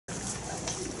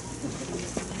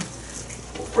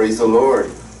Praise the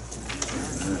Lord.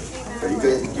 Are you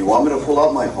guys, do you want me to pull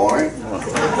out my horn?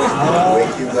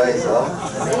 Wake you guys up?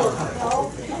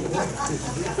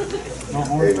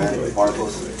 Amen.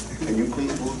 Marcos, can you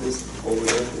please move this over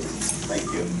there, please? Thank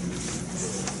you.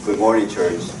 Good morning,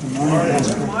 church. Good morning.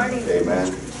 Good morning.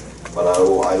 Amen. But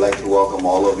I'd like to welcome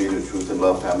all of you to Truth and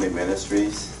Love Family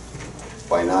Ministries.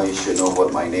 By now you should know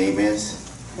what my name is.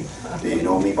 Do you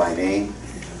know me by name?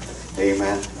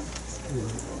 Amen.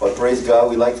 But praise God,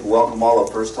 we'd like to welcome all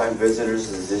the first-time visitors.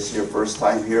 Is this your first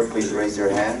time here? Please raise your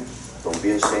hand. Don't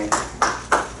be ashamed.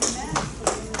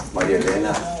 Maria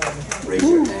Elena, raise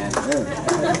your hand.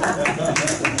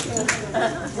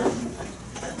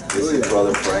 This is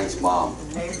Brother Frank's mom.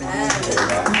 Amen.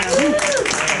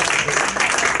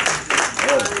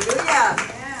 Hallelujah.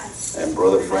 And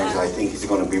Brother Frank, I think he's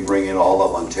going to be bringing all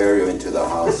of Ontario into the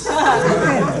house.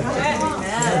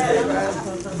 Amen.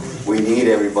 We need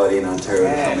everybody in Ontario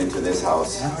to come into this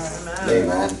house.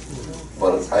 Amen.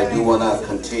 But I do want to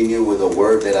continue with a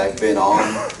word that I've been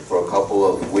on for a couple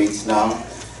of weeks now.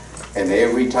 And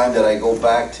every time that I go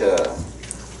back to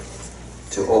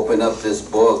open up this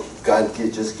book, God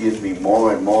just gives me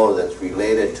more and more that's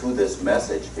related to this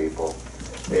message, people.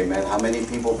 Amen. How many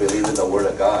people believe in the Word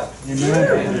of God?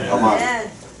 Amen. Come on.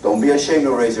 Don't be ashamed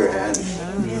to raise your hand.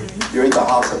 You're in the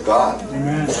house of God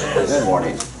this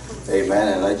morning. Amen.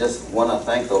 And I just want to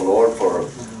thank the Lord for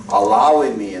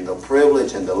allowing me and the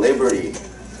privilege and the liberty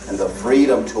and the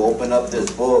freedom to open up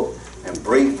this book and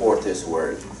bring forth this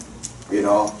word. You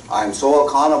know, I'm so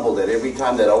accountable that every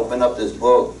time that I open up this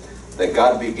book, that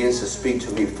God begins to speak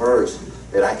to me first,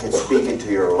 that I can speak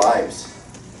into your lives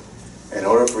in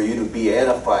order for you to be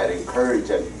edified,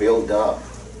 encouraged, and built up.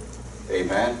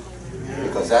 Amen?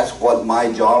 Because that's what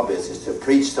my job is to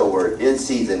preach the word in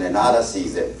season and out of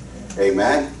season.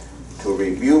 Amen? To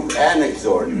rebuke and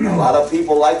exhort. A lot of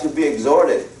people like to be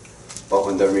exhorted, but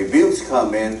when the rebukes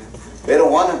come in, they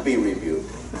don't want to be rebuked.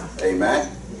 Amen?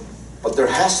 But there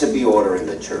has to be order in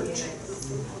the church.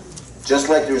 Just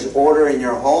like there's order in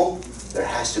your home, there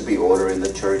has to be order in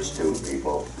the church too,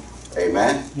 people.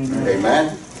 Amen?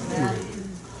 Amen?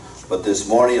 But this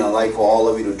morning, I'd like for all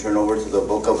of you to turn over to the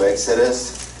book of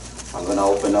Exodus. I'm going to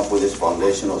open up with this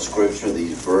foundational scripture,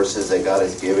 these verses that God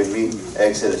has given me.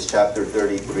 Exodus chapter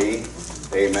 33.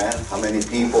 Amen. How many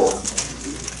people?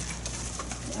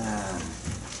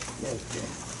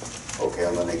 Okay,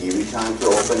 I'm going to give you time to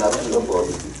open up to the book.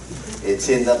 It's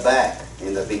in the back,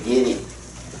 in the beginning,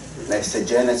 next to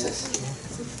Genesis.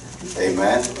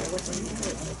 Amen.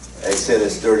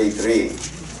 Exodus 33.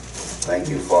 Thank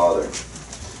you, Father.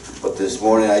 But this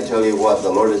morning, I tell you what, the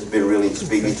Lord has been really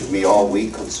speaking to me all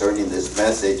week concerning this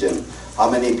message and how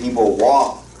many people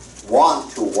want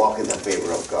to walk in the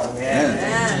favor of God.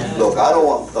 Amen. Look, I don't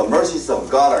want, the mercies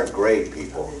of God are great,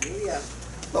 people.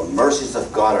 The mercies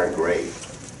of God are great.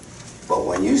 But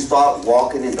when you start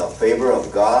walking in the favor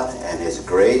of God and His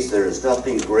grace, there is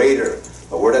nothing greater.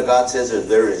 The Word of God says that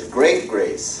there is great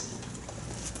grace.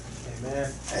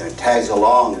 Amen. And it tags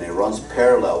along and it runs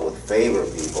parallel with favor,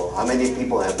 people. How many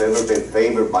people have ever been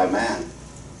favored by man?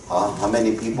 Huh? How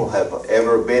many people have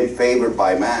ever been favored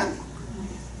by man?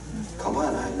 Come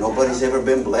on, nobody's ever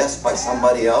been blessed by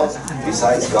somebody else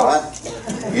besides God.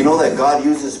 You know that God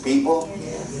uses people?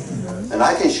 And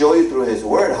I can show you through His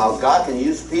Word how God can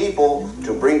use people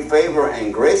to bring favor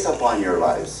and grace upon your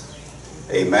lives.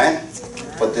 Amen?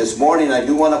 But this morning I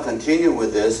do want to continue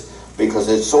with this because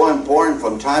it's so important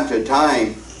from time to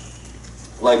time.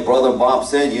 Like Brother Bob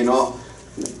said, you know,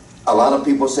 a lot of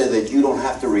people say that you don't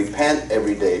have to repent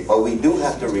every day, but we do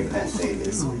have to repent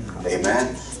daily.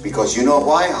 Amen? Because you know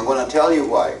why? I'm going to tell you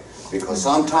why. Because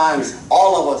sometimes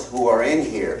all of us who are in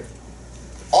here,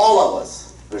 all of us,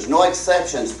 there's no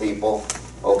exceptions, people,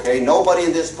 okay? Nobody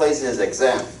in this place is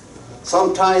exempt.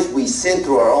 Sometimes we sin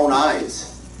through our own eyes.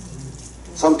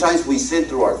 Sometimes we sin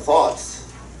through our thoughts.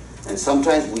 And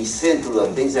sometimes we sin through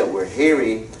the things that we're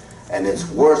hearing, and it's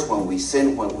worse when we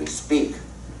sin when we speak.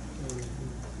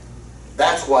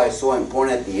 That's why it's so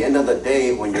important at the end of the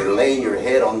day when you're laying your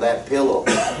head on that pillow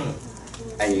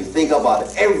and you think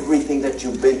about everything that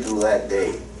you've been through that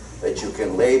day, that you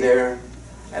can lay there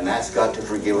and ask God to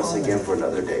forgive us again for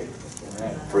another day.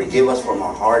 Forgive us from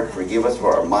our heart, forgive us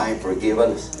for our mind, forgive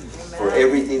us for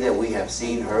everything that we have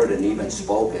seen, heard, and even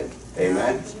spoken.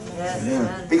 Amen?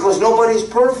 Yes. Because nobody's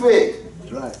perfect.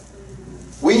 That's right.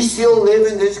 We still live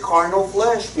in this carnal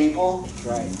flesh, people. That's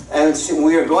right. And so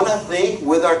we are going to think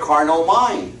with our carnal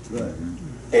mind. That's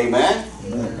right. Amen?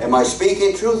 Amen. Am I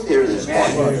speaking truth here this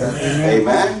morning?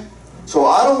 Amen? So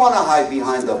I don't want to hide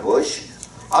behind the bush.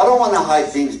 I don't want to hide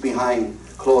things behind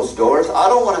closed doors. I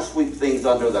don't want to sweep things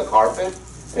under the carpet.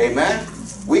 Amen?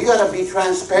 We got to be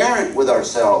transparent with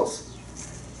ourselves.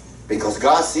 Because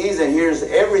God sees and hears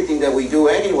everything that we do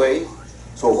anyway.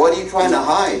 So what are you trying to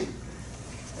hide?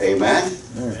 Amen?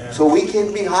 Amen. So we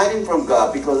can't be hiding from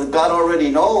God because God already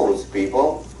knows,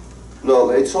 people.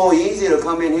 Look, it's so easy to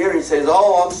come in here and say,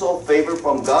 oh, I'm so favored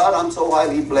from God. I'm so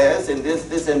highly blessed and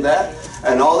this and that.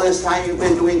 And all this time you've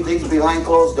been doing things behind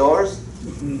closed doors.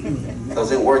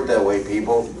 Doesn't work that way,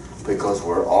 people. Because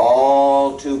we're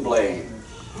all to blame.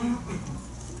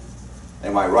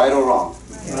 Am I right or wrong?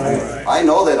 Right. I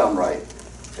know that I'm right.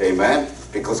 Amen.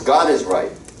 Because God is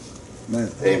right.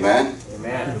 Amen. Amen.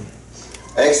 Amen.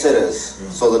 Exodus.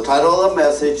 So the title of the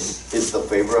message is the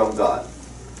favor of God.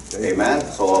 Amen.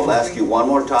 So I'll ask you one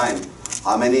more time.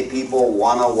 How many people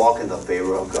want to walk in the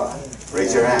favor of God?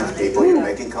 Raise your hands, people. You're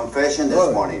making confession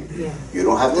this morning. You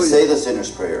don't have to say the sinner's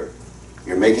prayer.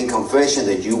 You're making confession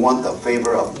that you want the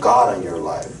favor of God in your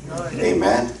life.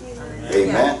 Amen.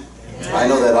 Amen. I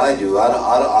know that I do.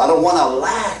 I don't want to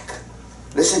lack.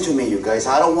 Listen to me, you guys.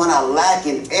 I don't want to lack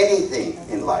in anything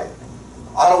in life.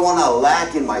 I don't want to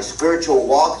lack in my spiritual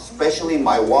walk, especially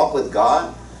my walk with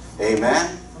God.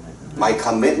 Amen. My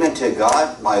commitment to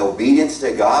God, my obedience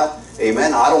to God.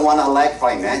 Amen. I don't want to lack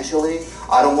financially.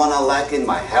 I don't want to lack in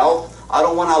my health. I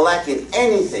don't want to lack in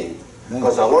anything.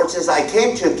 Because the Lord says, I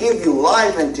came to give you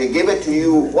life and to give it to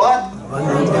you what?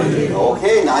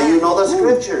 Okay, now you know the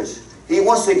scriptures. He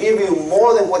wants to give you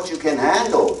more than what you can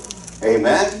handle.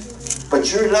 Amen. But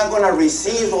you're not going to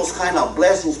receive those kind of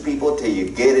blessings, people, till you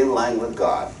get in line with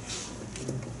God.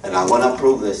 And I'm going to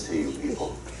prove this to you,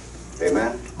 people.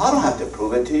 Amen. I don't have to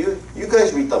prove it to you. You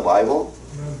guys read the Bible.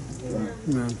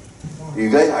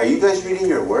 Are you guys reading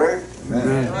your word?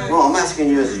 No, I'm asking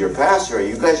you as your pastor. Are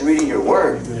you guys reading your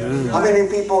word? How many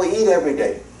people eat every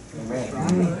day?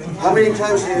 How many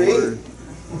times do you eat?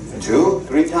 2,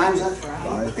 3 times?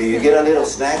 Do you get a little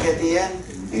snack at the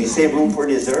end? Do you save room for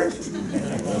dessert?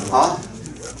 Huh?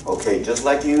 Okay, just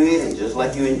like you eat and just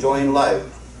like you enjoy in life.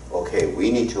 Okay,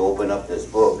 we need to open up this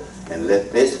book and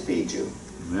let this feed you.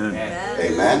 Amen.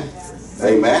 Amen.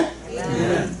 Amen.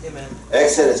 Amen.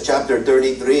 Exodus chapter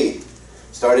 33,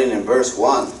 starting in verse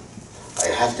 1. I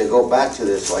have to go back to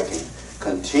this so I can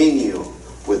continue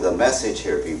with the message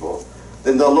here, people.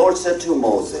 Then the Lord said to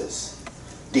Moses,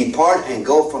 depart and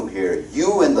go from here,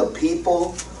 you and the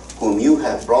people whom you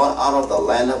have brought out of the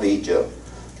land of Egypt,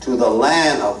 to the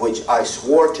land of which I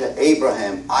swore to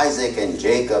Abraham, Isaac, and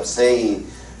Jacob, saying,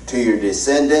 to your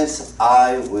descendants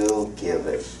I will give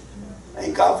it.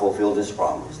 And God fulfilled his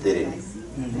promise, didn't he?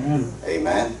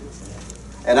 Amen.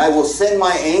 And I will send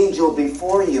my angel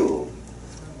before you.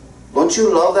 Don't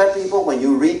you love that, people, when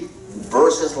you read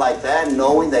verses like that,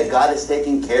 knowing that God is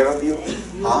taking care of you?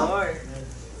 Huh?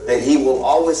 That he will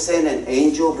always send an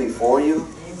angel before you?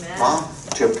 Huh?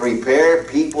 To prepare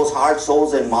people's hearts,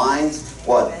 souls, and minds,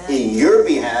 what? In your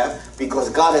behalf, because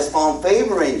God has found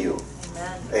favor in you.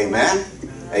 Amen.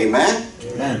 Amen.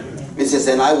 Amen. It says,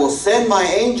 and I will send my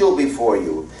angel before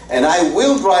you, and I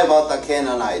will drive out the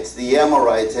Canaanites, the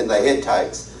Amorites, and the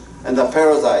Hittites, and the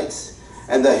Perizzites,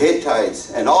 and the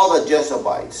Hittites, and all the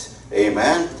Jebusites.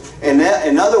 Amen. And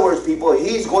in other words, people,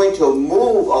 he's going to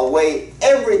move away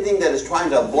everything that is trying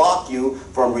to block you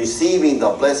from receiving the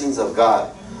blessings of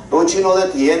God. Don't you know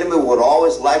that the enemy would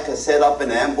always like to set up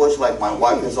an ambush, like my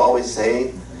wife is always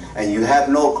saying, and you have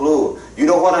no clue. You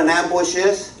know what an ambush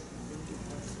is?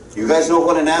 You guys know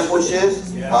what an ambush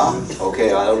is? Huh?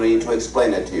 Okay, I don't need to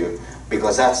explain it to you,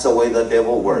 because that's the way the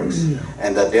devil works.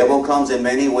 And the devil comes in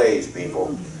many ways,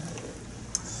 people.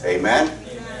 Amen?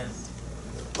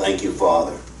 Thank you,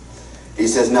 Father. He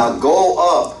says, now go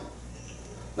up.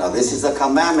 Now this is a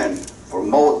commandment from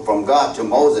God to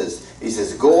Moses. He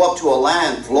says, go up to a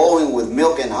land flowing with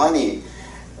milk and honey,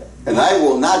 and I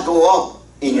will not go up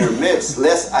in your midst,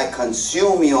 lest I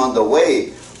consume you on the way.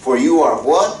 For you are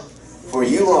what? For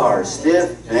you are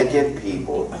stiff-necked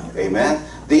people. Amen?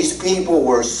 These people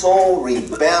were so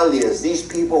rebellious. These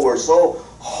people were so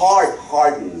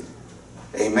hard-hardened.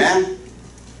 Amen?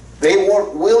 They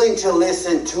weren't willing to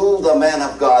listen to the man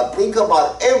of God. Think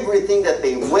about everything that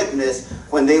they witnessed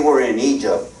when they were in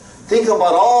Egypt. Think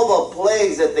about all the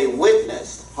plagues that they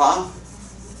witnessed. Huh?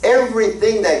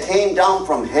 Everything that came down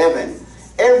from heaven.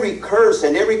 Every curse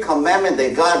and every commandment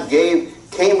that God gave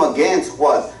came against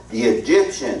what? The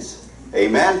Egyptians.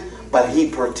 Amen? But he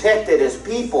protected his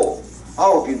people. I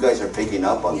hope you guys are picking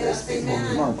up on this, people.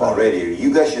 Already.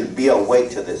 You guys should be awake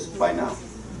to this by now.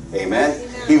 Amen?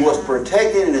 He was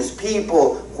protecting his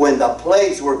people when the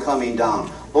plagues were coming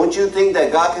down. Don't you think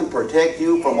that God can protect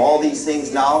you from all these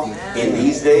things now in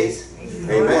these days?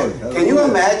 Amen. Can you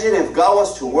imagine if God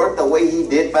was to work the way he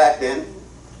did back then?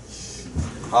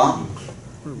 Huh?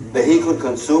 that He could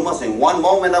consume us in one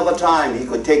moment of a time. He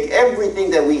could take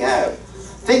everything that we have.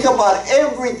 Think about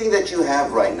everything that you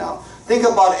have right now. Think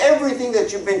about everything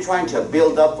that you've been trying to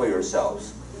build up for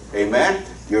yourselves. Amen?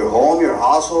 Your home, your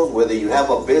household, whether you have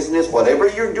a business, whatever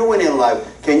you're doing in life.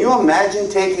 Can you imagine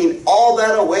taking all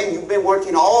that away? You've been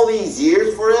working all these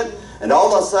years for it, and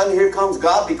all of a sudden here comes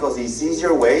God because He sees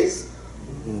your ways?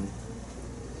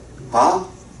 Huh?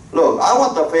 Look, I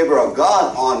want the favor of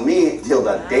God on me till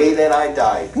the day that I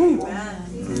die.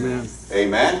 Amen.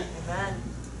 Amen?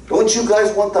 Don't you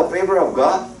guys want the favor of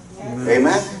God?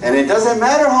 Amen. And it doesn't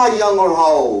matter how young or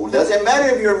how old. It doesn't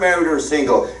matter if you're married or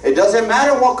single. It doesn't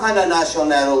matter what kind of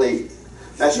nationality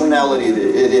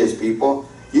it is, people.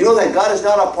 You know that God is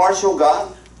not a partial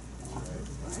God?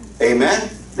 Amen.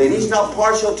 That He's not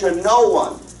partial to no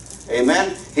one.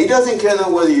 Amen. He doesn't care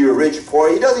whether you're rich, poor.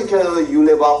 He doesn't care whether you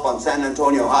live up on San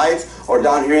Antonio Heights or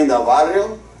down here in the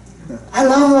barrio. I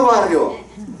love the barrio.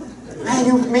 Man,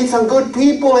 you meet some good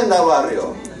people in the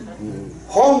barrio.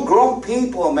 Homegrown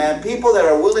people, man. People that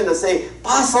are willing to say,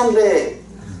 Pásale.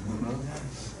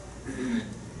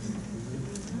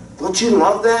 Don't you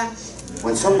love that?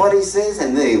 When somebody says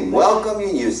and they welcome you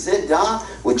and you sit down,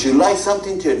 would you like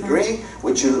something to drink?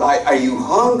 Are you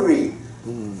hungry?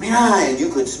 Mira, and you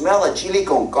could smell a chili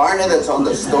con carne that's on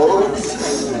the stove.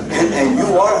 And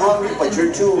you are hungry, but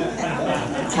you're too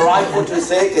prideful to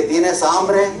say que tienes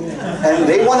hambre. And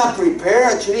they want to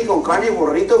prepare a chili con carne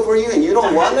burrito for you and you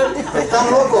don't want it? Están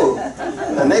loco.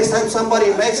 The next time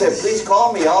somebody makes it, please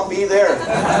call me. I'll be there.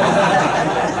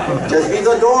 Just leave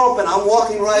the door open. I'm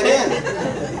walking right in.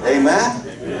 Amen?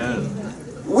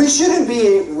 We shouldn't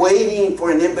be waiting for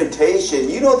an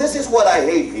invitation. You know, this is what I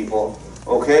hate, people.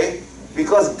 Okay?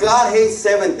 Because God hates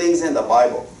 7 things in the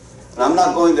Bible. And I'm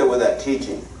not going there with that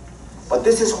teaching. But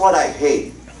this is what I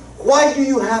hate. Why do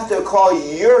you have to call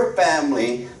your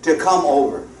family to come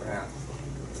over?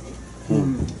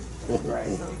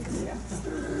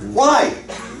 Why?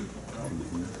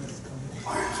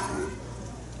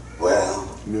 Well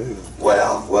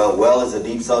is a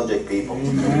deep subject, people.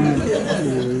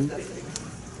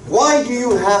 Why do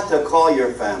you have to call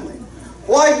your family?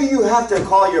 Why do you have to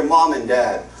call your mom and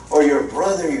dad? Or your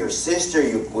brother, your sister,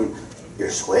 your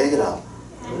suegra?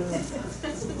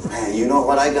 Man, you know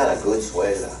what? I got a good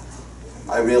suegra.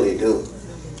 I really do.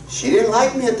 She didn't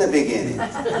like me at the beginning.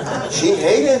 She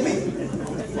hated me.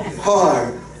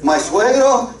 Or my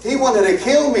suegro, he wanted to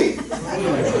kill me.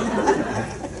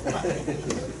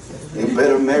 You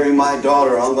better marry my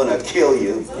daughter, I'm going to kill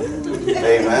you.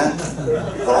 Amen.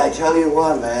 But I tell you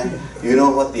what, man, you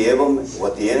know what the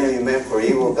enemy meant for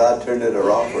evil, God turned it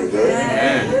around for good.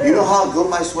 Amen. You know how good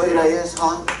my suegra is,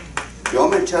 huh? You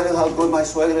want me to tell you how good my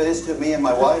suegra is to me and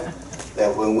my wife?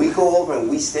 That when we go over and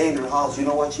we stay in her house, you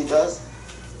know what she does?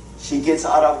 She gets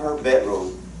out of her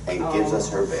bedroom and gives us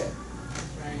her bed.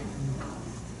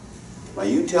 Now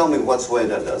you tell me what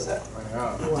suegra does that.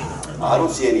 I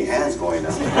don't see any hands going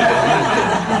up.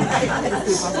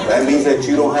 That means that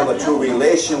you don't have a true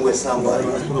relation with somebody.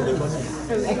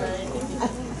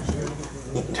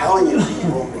 I'm telling you,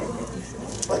 people.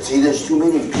 But see, there's too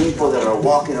many people that are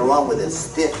walking around with a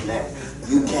stiff neck.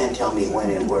 You can't tell me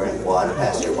when and where and what,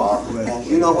 Pastor Bob. And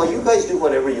you know what? You guys do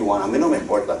whatever you want. A mí no me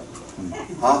importa.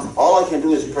 Huh? All I can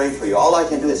do is pray for you. All I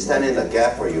can do is stand in the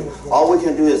gap for you. All we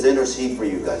can do is intercede for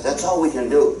you guys. That's all we can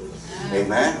do.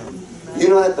 Amen? You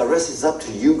know that the rest is up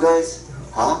to you guys?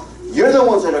 Huh? You're the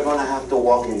ones that are going to have to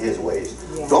walk in His ways.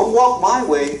 Yeah. Don't walk my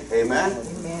way. Amen?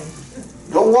 Amen?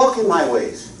 Don't walk in my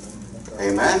ways.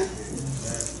 Amen?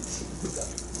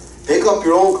 Pick up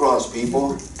your own cross,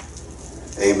 people.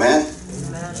 Amen?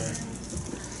 Amen?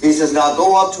 He says, now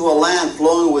go up to a land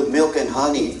flowing with milk and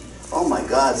honey. Oh my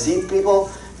God. See, people,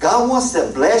 God wants to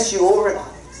bless you over it.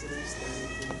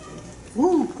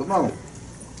 Woo, come on.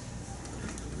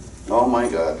 Oh my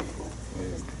God.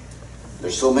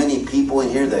 There's so many people in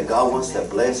here that God wants to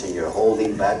bless and you're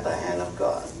holding back the hand of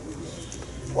God.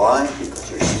 Why? Because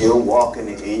you're still walking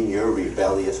in your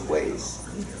rebellious ways.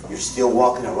 You're still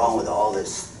walking around with all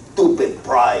this stupid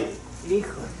pride.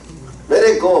 Let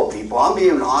it go, people. I'm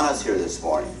being honest here this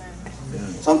morning.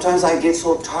 Sometimes I get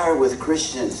so tired with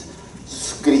Christians,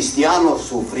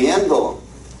 cristianos sufriendo.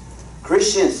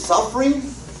 Christians suffering?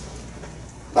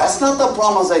 That's not the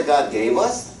promise that God gave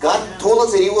us. God told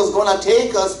us that He was going to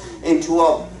take us into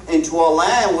a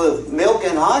land with milk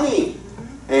and honey.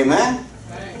 Amen?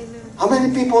 How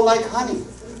many people like honey?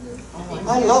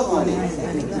 I love honey.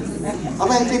 How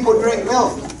many people drink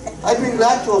milk? I drink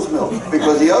lactose milk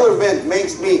because the other milk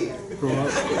makes me...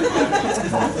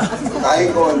 I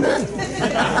ain't going there.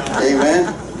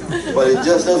 Amen? But it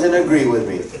just doesn't agree with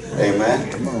me.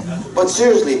 Amen. But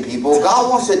seriously, people, God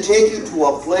wants to take you to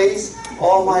a place.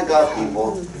 Oh my God,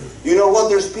 people. You know what?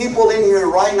 There's people in here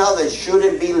right now that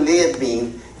shouldn't be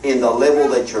living in the level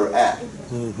that you're at.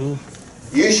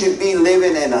 You should be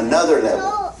living in another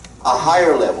level, a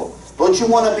higher level. Don't you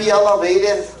want to be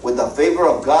elevated with the favor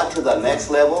of God to the next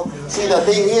level? See, the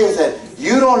thing is that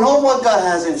you don't know what God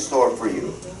has in store for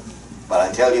you. But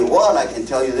I tell you what, I can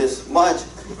tell you this much.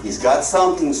 He's got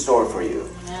something in store for you.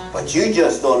 But you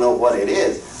just don't know what it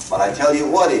is. But I tell you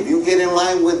what, if you get in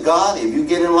line with God, if you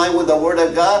get in line with the Word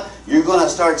of God, you're going to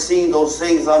start seeing those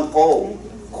things unfold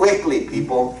quickly,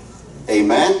 people.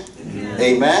 Amen?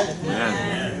 Amen?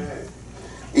 Amen.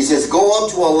 He says, go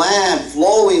up to a land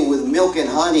flowing with milk and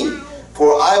honey,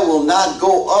 for I will not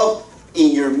go up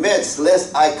in your midst,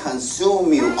 lest I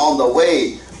consume you on the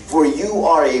way. For you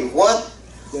are a what?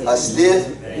 A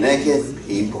stiff-necked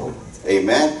people.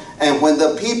 Amen. And when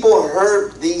the people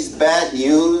heard these bad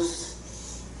news,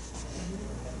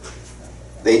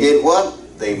 they did what?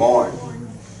 They mourned.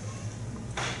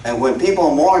 And when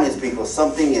people mourn, it's because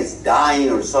something is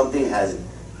dying or something has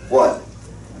what?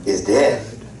 Is dead.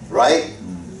 Right?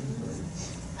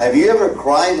 Have you ever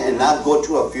cried and not go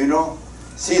to a funeral?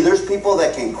 See, there's people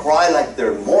that can cry like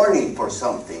they're mourning for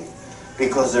something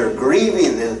because they're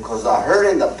grieving, because the hurt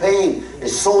and the pain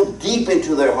is so deep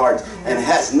into their hearts and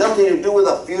has nothing to do with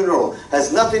a funeral,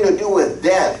 has nothing to do with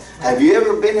death. Have you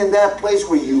ever been in that place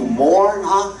where you mourn,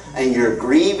 and you're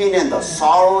grieving and the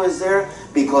sorrow is there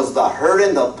because the hurt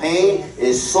and the pain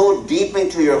is so deep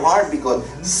into your heart because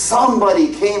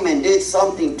somebody came and did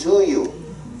something to you?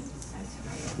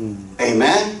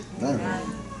 Amen?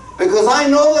 Because I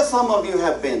know that some of you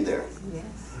have been there.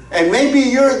 And maybe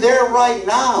you're there right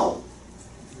now.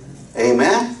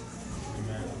 Amen?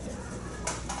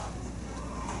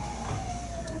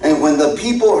 And when the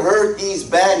people heard these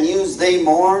bad news, they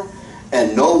mourned,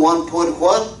 and no one put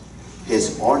what?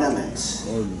 His ornaments.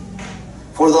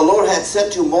 For the Lord had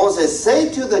said to Moses, say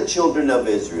to the children of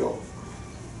Israel.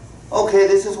 Okay,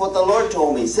 this is what the Lord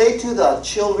told me. Say to the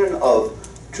children of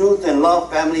Truth and Love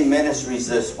Family Ministries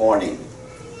this morning.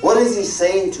 What is he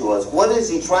saying to us? What is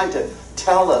he trying to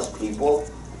tell us, people?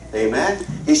 Amen?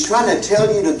 He's trying to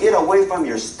tell you to get away from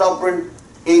your stubborn,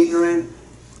 ignorant,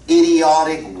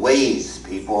 idiotic ways,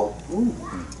 people.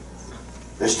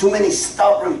 There's too many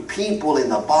stubborn people in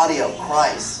the body of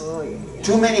Christ.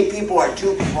 Too many people are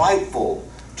too prideful.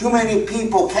 Too many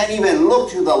people can't even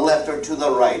look to the left or to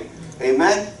the right.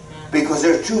 Amen? Because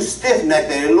they're too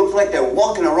stiff-necked and it looks like they're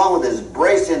walking around with this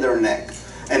brace in their neck.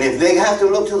 And if they have to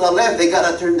look to the left, they got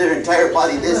to turn their entire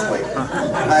body this way.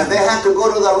 If they have to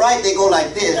go to the right, they go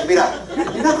like this. Mira,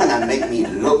 you're not going to make me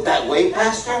look that way,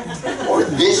 Pastor, or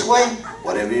this way.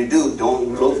 Whatever you do,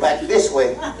 don't look back this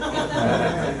way.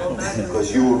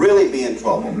 Because you will really be in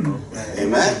trouble.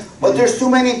 Amen? But there's too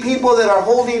many people that are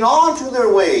holding on to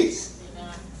their ways.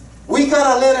 We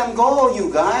got to let them go,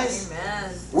 you guys.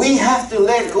 We have to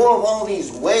let go of all these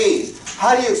ways.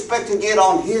 How do you expect to get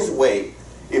on His way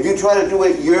if you try to do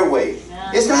it your way?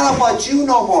 It's not about you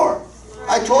no more.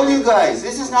 I told you guys,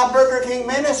 this is not Burger King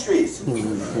Ministries. You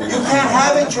can't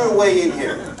have it your way in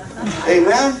here.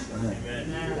 Amen?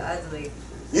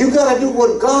 You got to do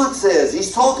what God says.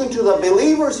 He's talking to the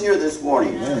believers here this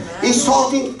morning. He's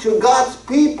talking to God's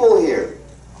people here.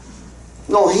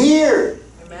 No, here.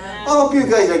 I hope you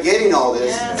guys are getting all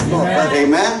this.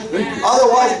 Amen?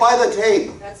 Otherwise, buy the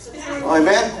tape.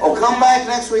 Amen? Or come back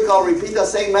next week, I'll repeat the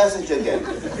same message again.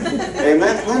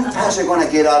 Amen? When is Pastor going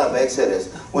to get out of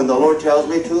Exodus? When the Lord tells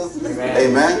me to?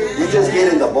 Amen? You just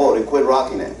get in the boat and quit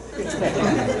rocking it.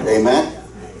 Amen?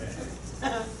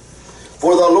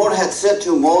 For the Lord had said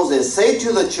to Moses, say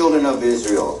to the children of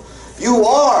Israel, you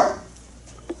are.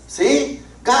 See?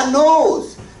 God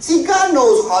knows. See, God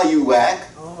knows how you act.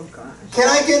 Can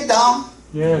I get down?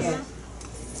 Yes.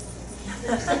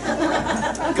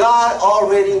 God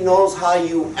already knows how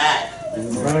you act.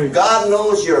 Right. God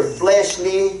knows your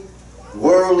fleshly,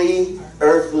 worldly,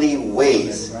 earthly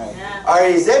ways.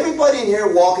 Is everybody in here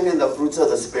walking in the fruits of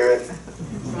the Spirit?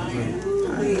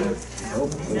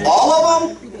 All of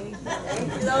them?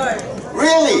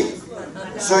 Really?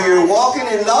 So you're walking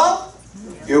in love?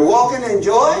 You're walking in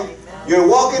joy? You're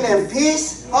walking in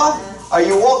peace? Huh? Are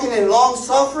you walking in long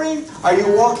suffering? Are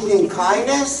you walking in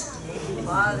kindness?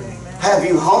 Have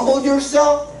you humbled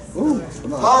yourself?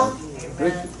 Huh?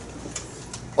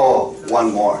 Oh,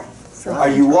 one more. Are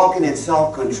you walking in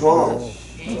self-control?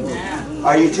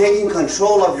 Are you taking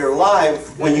control of your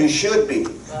life when you should be?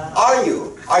 Are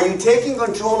you? Are you taking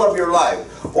control of your life?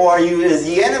 Or is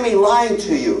the enemy lying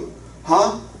to you?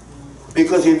 Huh?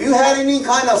 Because if you had any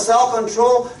kind of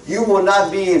self-control, you will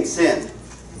not be in sin.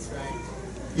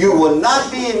 You will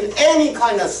not be in any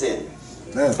kind of sin.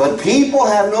 But people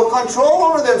have no control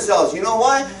over themselves. You know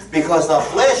why? Because the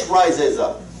flesh rises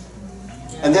up.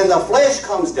 And then the flesh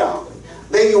comes down.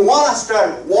 Then you want to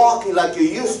start walking like you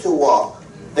used to walk.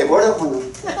 ¿Te acuerdas cuando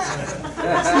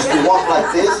used to walk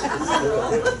like this?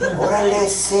 Órale,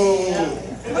 sí.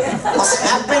 What's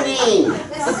happening?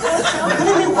 What do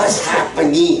you mean, what's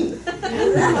happening?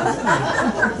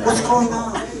 What's going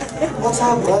on? What's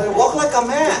up, brother? Walk like a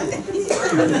man.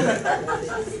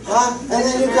 Huh? And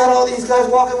then you got all these guys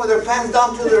walking with their pants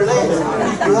down to their legs,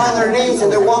 behind their knees, and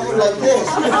they're walking like this.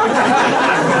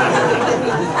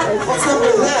 What's up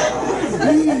with that?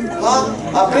 Huh?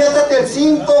 Apriétate el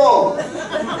cinto.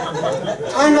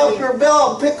 Tighten up your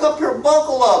belt. Pick up your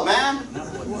buckle up, man.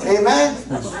 Amen?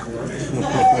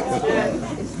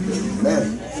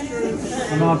 Amen.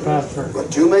 Come on, Pastor.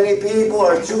 But too many people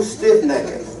are too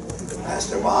stiff-necked.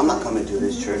 Pastor, well, I'm not coming to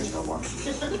this church no more.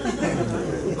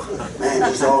 Man,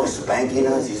 he's always spanking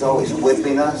us. He's always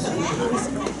whipping us.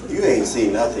 You ain't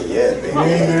seen nothing yet, baby.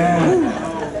 Amen.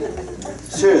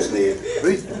 Seriously.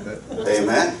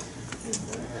 Amen.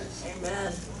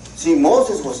 Amen. See,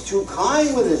 Moses was too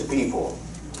kind with his people.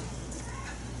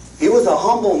 He was a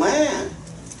humble man.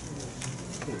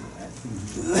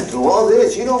 And through all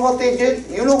this, you know what they did?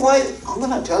 You know why? I'm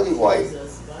going to tell you why.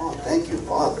 Oh, thank you,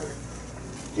 Father.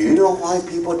 Do you know why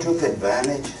people took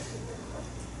advantage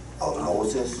of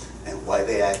Moses and why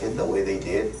they acted the way they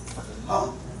did?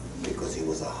 Huh? Because he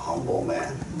was a humble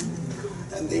man.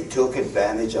 And they took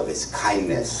advantage of his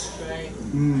kindness.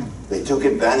 They took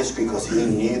advantage because they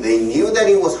knew that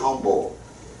he was humble.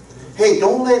 Hey,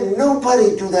 don't let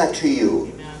nobody do that to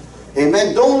you.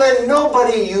 Amen. Don't let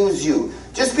nobody use you.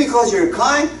 Just because you're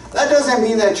kind, that doesn't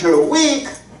mean that you're weak.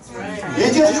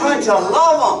 You're just trying to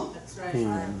love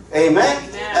them. Amen.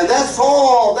 And that's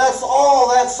all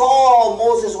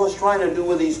Moses was trying to do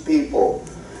with these people.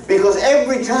 Because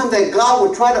every time that God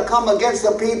would try to come against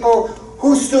the people,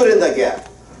 who stood in the gap?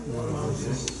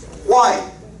 Why?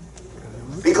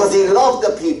 Because he loved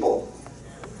the people.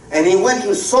 And he went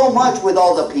through so much with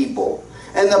all the people.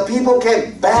 And the people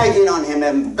kept bagging on him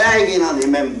and bagging on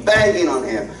him and bagging on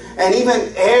him. And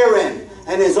even Aaron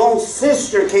and his own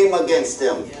sister came against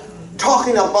him.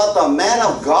 Talking about the man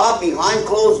of God behind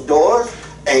closed doors.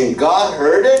 And God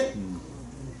heard it.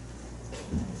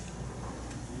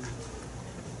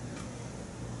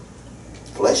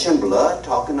 Flesh and blood,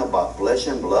 talking about flesh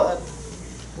and blood.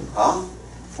 Huh?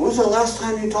 When was the last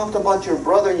time you talked about your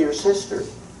brother and your sister?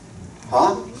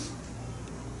 Huh?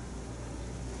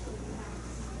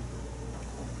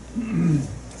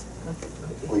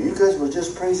 Well, you guys were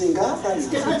just praising God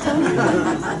right now.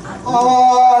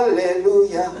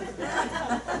 Hallelujah.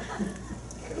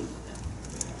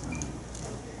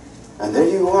 And there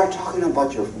you are talking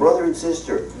about your brother and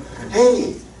sister.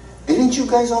 Hey, didn't you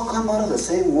guys all come out of the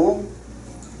same womb?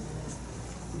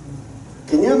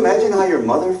 Can you imagine how your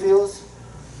mother feels?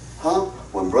 Huh?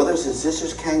 When brothers and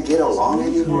sisters can't get along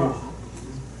anymore?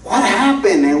 What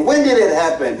happened? And when did it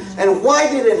happen? And why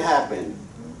did it happen?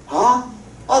 Huh?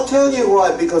 I'll tell you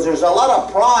why. Because there's a lot of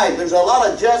pride. There's a lot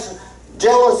of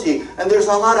jealousy. And there's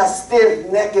a lot of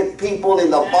stiff-necked people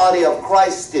in the body of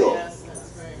Christ still.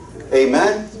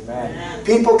 Amen? Amen?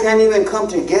 People can't even come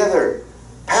together.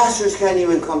 Pastors can't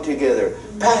even come together.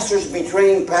 Pastors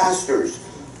betraying pastors.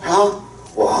 Huh?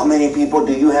 Well, how many people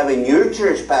do you have in your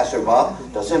church, Pastor Bob?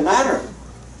 Doesn't matter.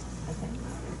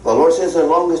 The Lord says, as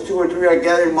long as 2 or 3 are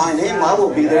gathered in my name, I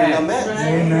will be there in the midst.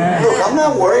 Look, I'm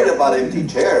not worried about empty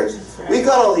chairs. We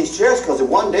got all these chairs because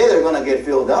one day they're going to get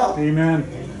filled up. Amen.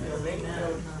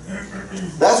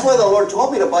 That's why the Lord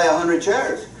told me to buy 100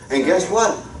 chairs. And guess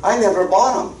what? I never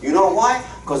bought them. You know why?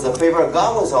 Because the favor of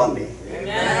God was on me.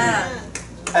 Amen.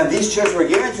 And these chairs were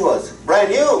given to us. Brand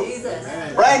new.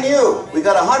 Jesus. Brand new. We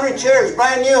got 100 chairs.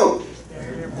 Brand new.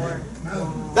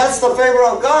 That's the favor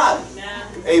of God.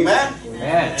 Amen?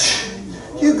 Amen.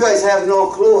 You guys have no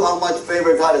clue how much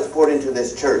favor God has poured into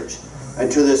this church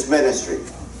and to this ministry.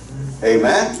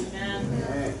 Amen?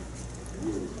 Amen.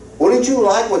 Wouldn't you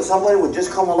like when somebody would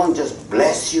just come along and just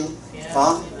bless you?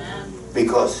 Huh?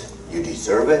 Because you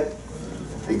deserve it?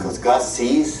 Because God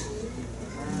sees?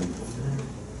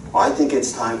 I think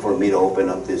it's time for me to open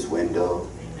up this window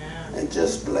and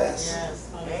just bless.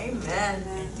 Amen.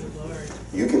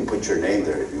 You can put your name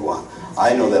there if you want.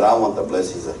 I know that I want the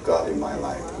blessings of God in my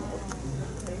life.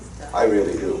 I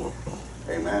really do.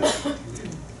 Amen.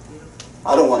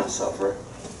 I don't want to suffer.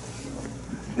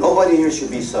 Nobody here should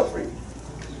be suffering.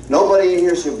 Nobody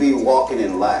here should be walking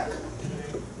in lack.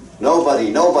 Nobody,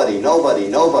 nobody, nobody,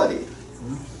 nobody.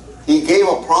 He gave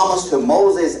a promise to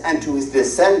Moses and to his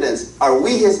descendants. Are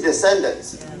we his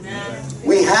descendants? Amen.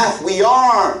 We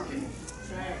are.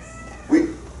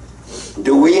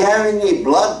 Do we have any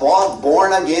blood-bought,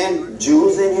 born-again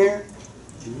Jews in here?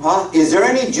 Huh? Is there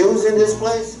any Jews in this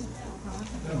place?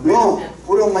 No.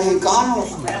 Puro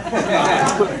Mexicanos.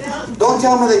 Don't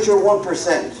tell me that you're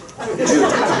 1% Jew.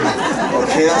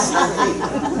 Okay, that's not me.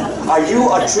 Are you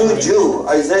a true Jew?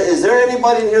 Is there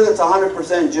anybody in here that's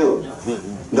 100% Jew?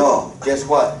 No. Guess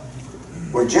what?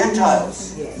 We're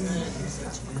Gentiles.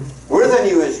 We're the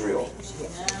new Israel.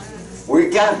 We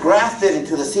got grafted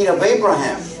into the seed of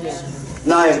Abraham.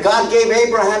 Now, if God gave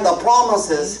Abraham the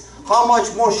promises, how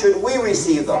much more should we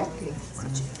receive them?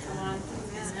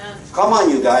 Come on,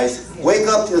 you guys. Wake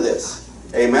up to this.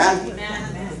 Amen?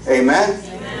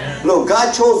 Amen? Look,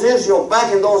 God chose Israel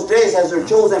back in those days as their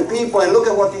chosen people, and look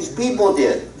at what these people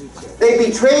did. They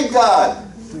betrayed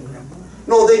God.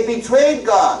 No, they betrayed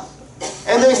God.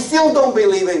 And they still don't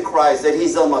believe in Christ, that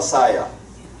He's the Messiah.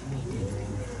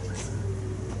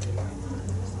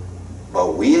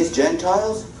 But we as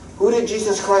Gentiles, who did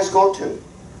Jesus Christ go to?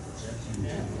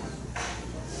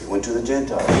 He went to the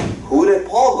Gentiles. Who did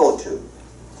Paul go to?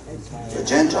 The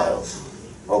Gentiles.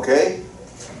 Okay?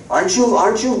 Aren't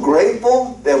you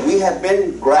grateful that we have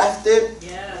been grafted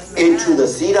into the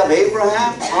seed of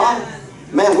Abraham? Huh?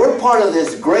 Man, we're part of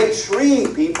this great tree,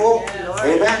 people.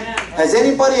 Amen. Has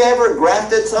anybody ever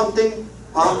grafted something?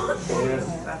 Huh?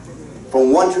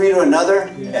 From one tree to another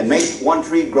and make one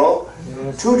tree grow?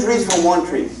 Two trees from one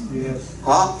tree.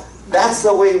 Huh? That's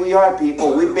the way we are,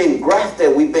 people. We've been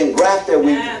grafted. We've been grafted.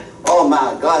 Oh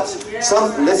my God.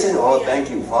 Listen. Oh, thank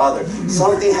you, Father.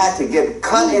 Something had to get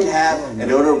cut in half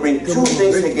in order to bring two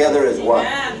things together as one.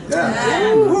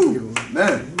 Amen.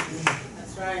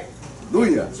 That's right.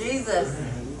 Hallelujah. Jesus.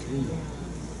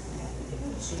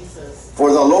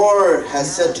 For the Lord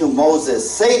has said to Moses,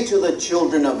 say to the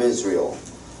children of Israel,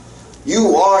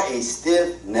 you are a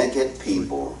stiff-necked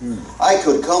people. I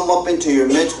could come up into your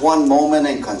midst one moment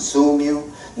and consume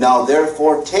you. Now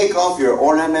therefore take off your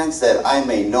ornaments that I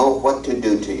may know what to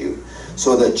do to you.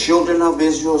 So the children of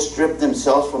Israel stripped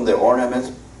themselves from their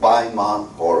ornaments by Mount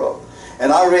Horeb.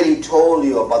 And I already told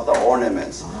you about the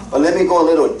ornaments. But let me go a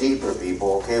little deeper,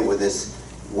 people, okay, with this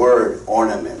word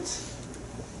ornaments.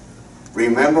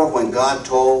 Remember when God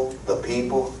told the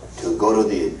people to go to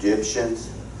the Egyptians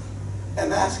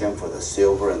and ask them for the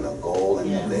silver and the gold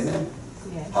and the linen?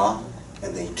 Huh?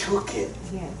 And they took it.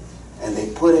 And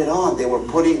they put it on. They were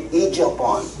putting Egypt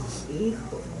on.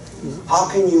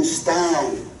 How can you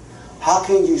stand? How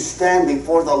can you stand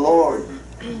before the Lord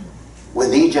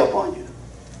with Egypt on you?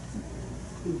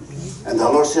 And the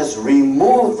Lord says,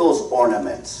 remove those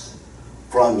ornaments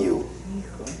from you,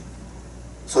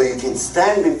 so you can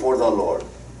stand before the Lord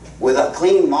with a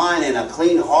clean mind and a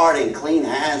clean heart and clean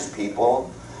hands,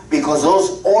 people. Because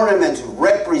those ornaments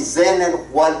represented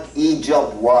what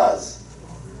Egypt was.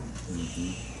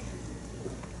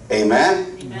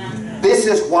 Amen? Amen? This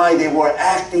is why they were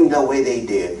acting the way they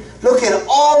did. Look at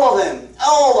all of them.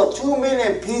 All the 2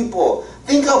 million people.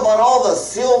 Think about all the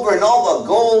silver and all the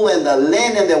gold and the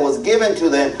linen that was given to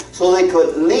them so they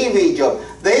could leave Egypt.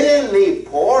 They didn't leave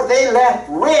poor. They left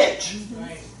rich.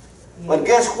 But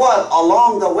guess what?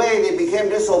 Along the way they became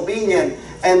disobedient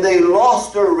and they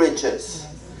lost their riches.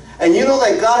 And you know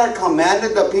that God had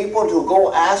commanded the people to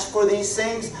go ask for these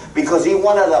things because He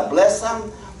wanted to bless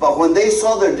them. But when they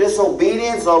saw their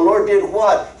disobedience, the Lord did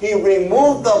what? He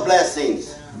removed the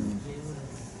blessings.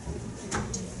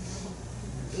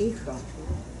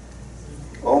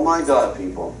 Oh my God,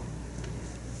 people.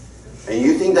 And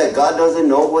you think that God doesn't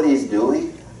know what He's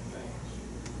doing?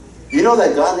 You know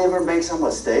that God never makes a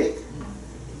mistake?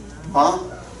 Huh?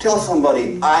 Tell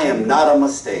somebody, I am not a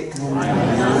mistake.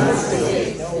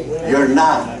 You're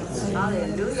not.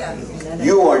 Hallelujah.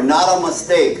 You are not a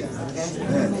mistake.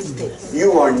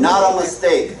 You are not a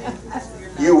mistake.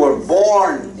 You were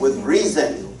born with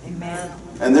reason.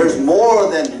 And there's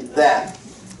more than that.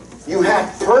 You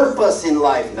have purpose in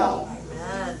life now.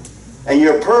 And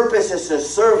your purpose is to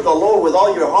serve the Lord with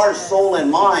all your heart, soul, and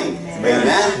mind.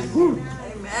 Amen?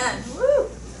 Amen.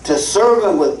 To serve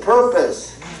Him with purpose.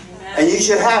 And you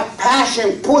should have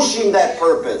passion pushing that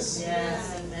purpose.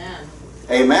 Yes. Amen.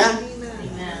 Amen?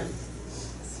 Amen.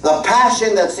 The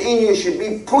passion that's in you should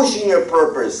be pushing your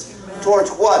purpose. Towards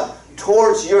what?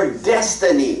 Towards your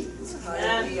destiny.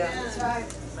 Hallelujah. That's right.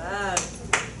 Amen.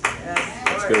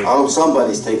 Yes, I hope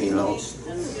somebody's taking notes.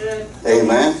 that's good.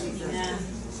 Amen? Amen.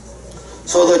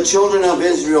 So the children of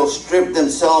Israel stripped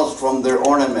themselves from their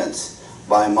ornaments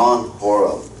by Mount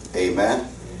Horeb. Amen?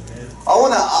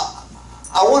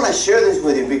 I want to share this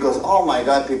with you because, oh my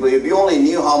God, people, if you only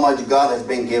knew how much God has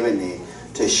been giving me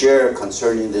to share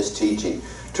concerning this teaching.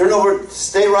 Turn Turn over,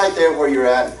 stay right there where you're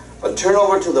at, but turn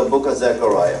over to the book of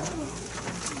Zechariah.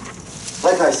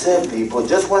 Like I said, people,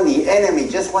 just when the enemy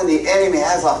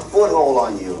has a foothold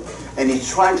on you and he's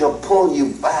trying to pull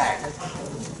you back.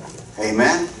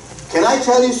 Amen? Can I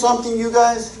tell you something, you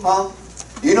guys? Huh?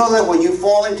 You know that when you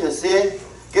fall into sin,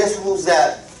 guess who's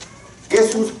that?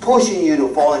 Guess who's pushing you to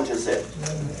fall into sin?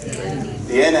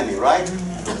 The enemy, right?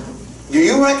 Do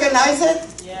you recognize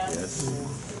it? Yes.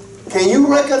 Can you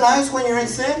recognize when you're in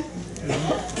sin?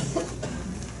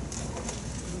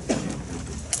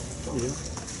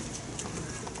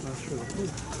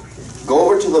 Go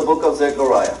over to the book of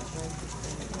Zechariah.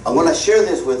 I'm going to share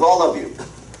this with all of you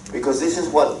because this is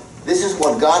what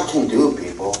God can do,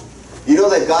 people. You know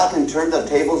that God can turn the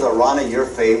tables around in your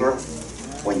favor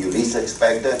when you least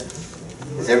expect it?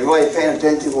 Is everybody paying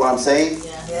attention to what I'm saying?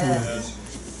 Yes.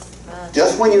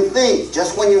 Just when you think,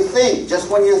 this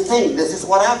is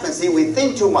what happens. See, we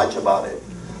think too much about it.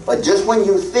 But just when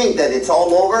you think that it's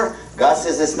all over, God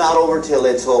says it's not over till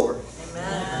it's over.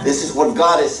 Amen. This is what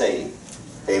God is saying.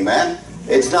 Amen?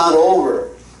 It's not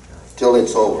over till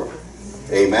it's over.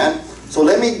 Amen? So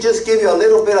let me just give you a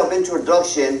little bit of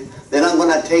introduction. Then I'm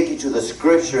going to take you to the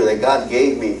scripture that God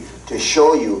gave me to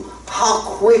show you how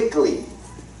quickly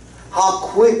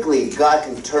God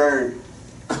can turn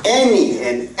any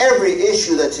and every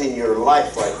issue that's in your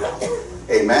life right now.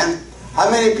 Amen?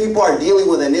 How many people are dealing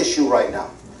with an issue right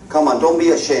now? Come on, don't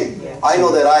be ashamed. I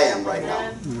know that I am right now.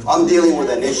 I'm dealing with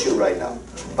an issue right now.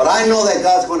 But I know that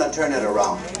God's going to turn it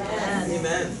around.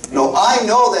 Amen. No, I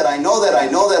know that.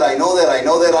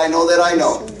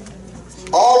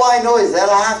 All I know is that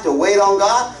I have to wait on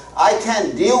God. I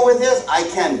can't deal with this. I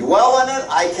can't dwell on it.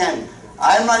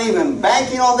 I'm not even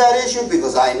banking on that issue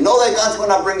because I know that God's going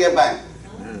to bring it back.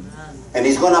 And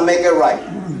He's going to make it right.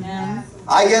 Amen.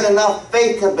 I get enough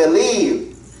faith to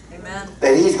believe Amen.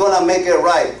 that He's going to make it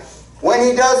right. When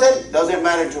He does it, doesn't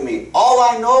matter to me. All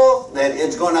I know that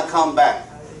it's going to come back.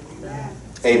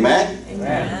 Amen?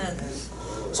 Amen.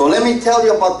 So let me tell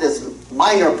you about this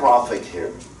minor prophet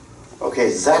here.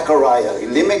 Okay, Zechariah.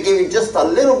 Let me give you just a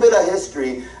little bit of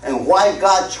history and why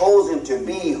God chose him to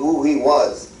be who he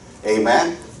was.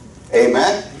 Amen?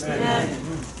 Amen? Amen.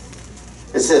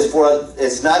 It says,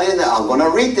 it's not in there. I'm going to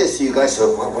read this to you guys.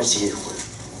 So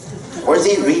where's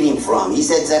he reading from? He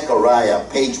said Zechariah,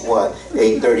 page what?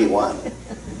 831.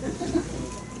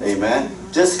 Amen?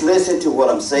 Just listen to what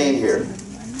I'm saying here.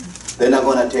 Then I'm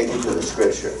going to take you to the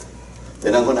scripture.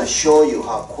 Then I'm going to show you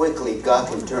how quickly God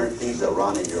can turn things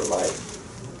around in your life.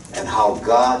 And how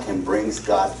God can bring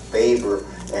God's favor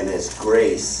and His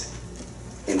grace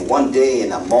in one day,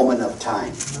 in a moment of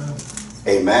time.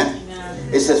 Amen?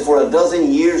 It says, for 12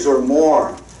 years or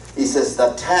more, he says,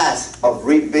 the task of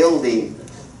rebuilding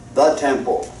the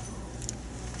temple.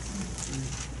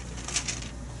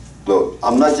 Look,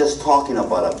 I'm not just talking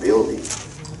about a building.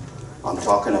 I'm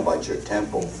talking about your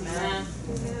temple. Amen.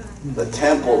 The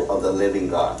temple of the living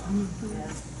God.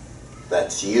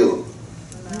 That's you.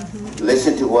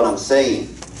 Listen to what I'm saying.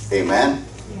 Amen?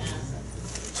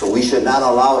 So we should not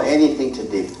allow anything to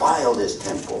defile this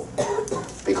temple.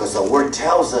 Because the Word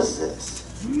tells us this.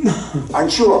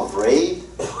 Aren't you afraid?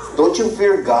 Don't you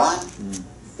fear God?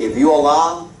 If you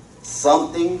allow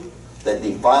something that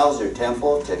defiles your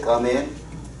temple to come in,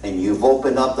 and you've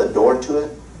opened up the door to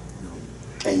it,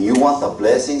 and you want the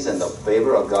blessings and the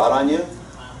favor of God on you,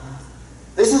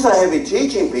 this is a heavy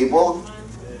teaching, people.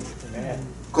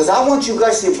 Because I want you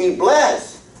guys to be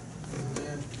blessed.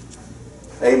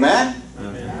 Amen?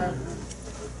 Amen?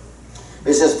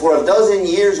 It says, for 12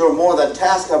 years or more, the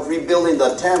task of rebuilding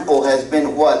the temple has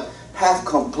been what? Half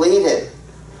completed.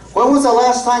 When was the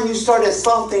last time you started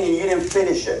something and you didn't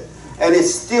finish it? And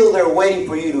it's still there waiting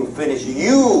for you to finish.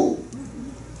 You.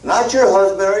 Not your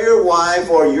husband or your wife,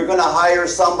 or you're going to hire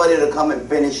somebody to come and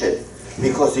finish it.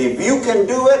 Because if you can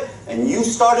do it, and you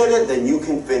started it, then you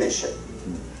can finish it.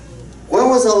 When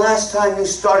was the last time you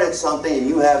started something and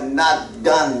you have not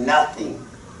done nothing?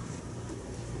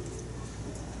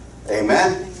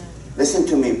 Amen? Listen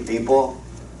to me, people.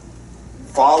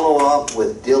 Follow up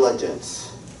with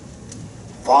diligence.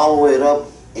 Follow it up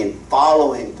in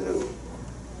following through.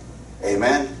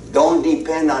 Amen? Don't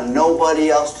depend on nobody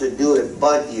else to do it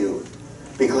but you.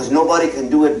 Because nobody can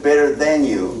do it better than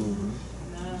you.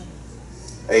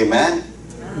 Amen?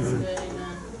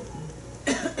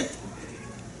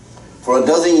 For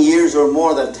 12 years or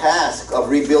more, the task of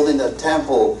rebuilding the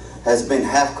temple has been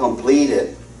half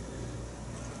completed.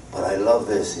 But I love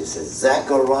this. He says,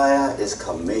 Zechariah is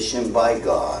commissioned by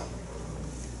God.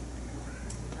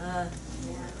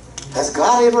 Has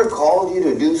God ever called you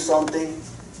to do something?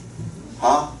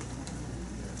 Huh?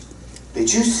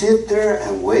 Did you sit there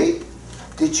and wait?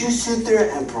 Did you sit there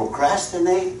and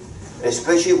procrastinate?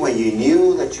 Especially when you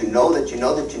knew that you know that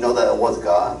it was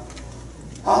God?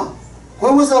 Huh?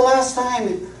 When was the last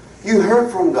time you heard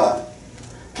from God?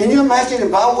 Can you imagine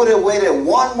if I would have waited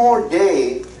one more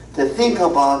day to think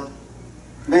about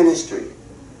ministry?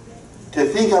 To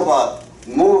think about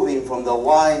moving from the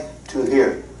Y to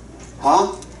here?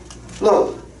 Huh?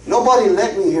 Look, nobody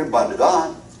let me hear but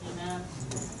God.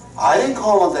 I didn't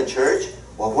call on the church.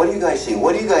 Well, what do you guys think?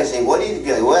 What do you guys think? What do you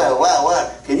guys?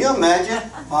 Well. Can you imagine?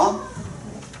 Huh?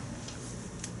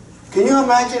 Can you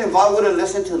imagine if I would have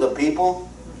listened to the people?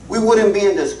 We wouldn't be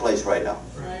in this place right now.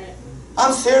 Right.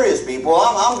 I'm serious, people.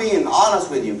 I'm being honest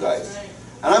with you guys.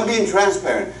 And I'm being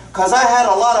transparent. Because I had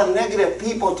a lot of negative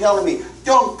people telling me,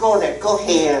 don't go there. Go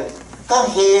here. Go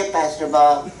here, Pastor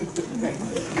Bob.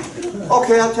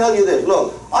 Okay, I'll tell you this.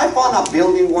 Look, I found a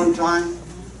building one time.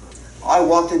 I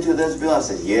walked into this building. I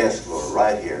said, yes, Lord,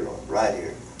 right here, Lord, right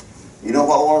here. You know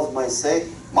what was my mistake?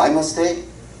 My mistake?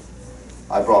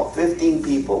 I brought 15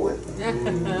 people with me.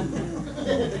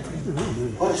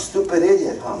 What a stupid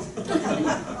idiot, huh?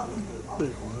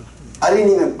 I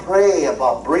didn't even pray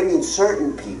about bringing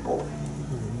certain people.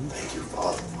 Thank you,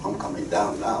 Father. I'm coming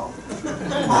down now.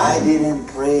 I didn't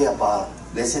pray about,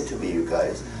 listen to me, you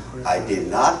guys. I did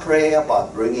not pray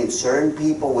about bringing certain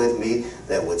people with me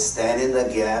that would stand in the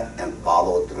gap and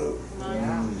follow through.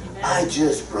 I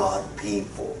just brought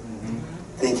people.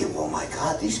 Thinking, well, my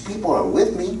God, these people are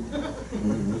with me.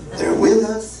 They're with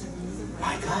us.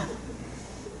 My God.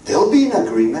 They'll be in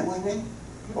agreement with me.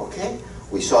 Okay?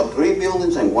 We saw 3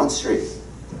 buildings in one street.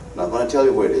 I'm not going to tell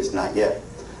you where it is, not yet.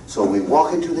 So we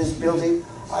walk into this building.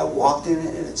 I walked in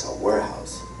it, and it's a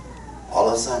warehouse. All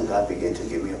of a sudden, God began to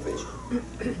give me a vision.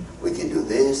 We can do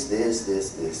this, this,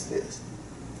 this, this, this.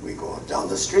 We go down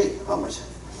the street. How much?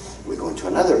 We go into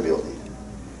another building.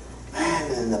 Man,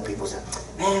 and then the people say,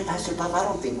 man, Pastor Bob, I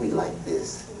don't think we like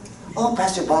this. Oh,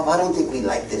 Pastor Bob, I don't think we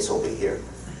like this over here.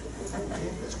 Okay,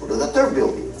 let's go to the 3rd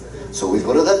building. So we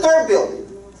go to the 3rd building.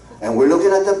 And we're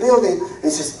looking at the building. And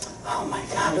it says, oh my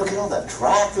God, look at all the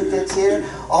traffic that's here.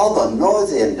 All the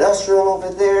noise, the industrial over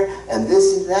there, and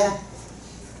this and that.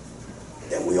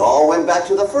 Then we all went back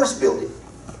to the 1st building.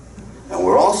 And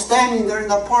we're all standing there in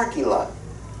the parking lot.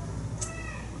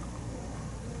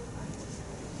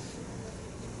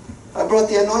 I brought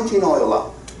the anointing oil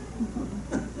out.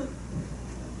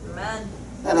 Amen.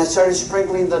 And I started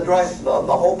sprinkling the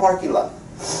whole parking lot.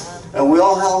 And we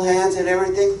all held hands and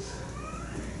everything.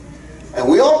 And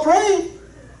we all prayed.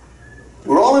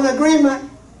 We're all in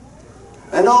agreement.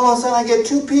 And all of a sudden I get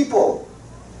 2 people.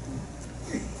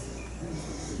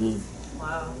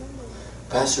 Wow.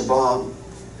 Pastor Bob,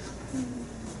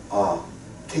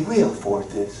 can we afford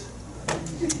this?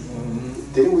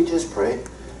 Didn't we just pray?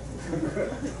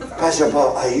 Pastor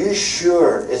Bob, are you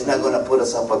sure it's not going to put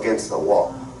us up against the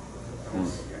wall?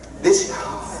 This,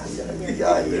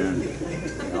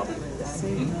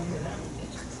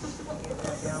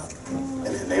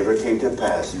 and it never came to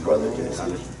pass, Brother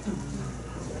Jesse.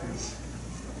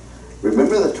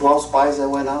 Remember the 12 spies that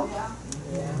went out?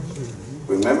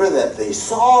 Remember that they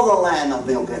saw the land of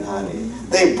milk and honey.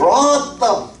 They brought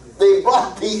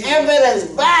the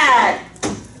evidence back.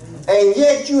 And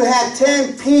yet you had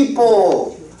 10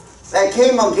 people that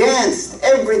came against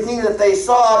everything that they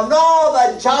saw. No,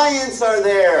 the giants are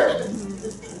there.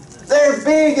 They're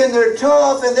big and they're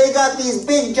tough and they got these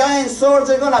big giant swords.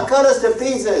 They're going to cut us to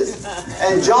pieces.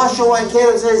 And Joshua and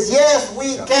Caleb says, yes,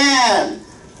 we can.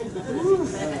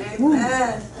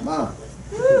 Amen. Come on.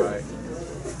 Right.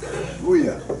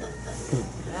 Hallelujah.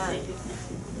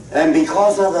 And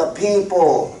because of the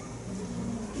people,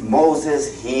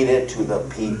 Moses heeded to the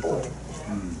people.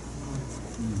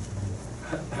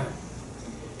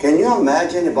 Can you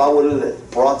imagine if I would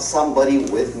have brought somebody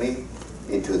with me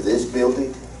into this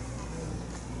building?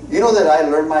 You know that I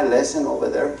learned my lesson over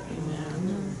there?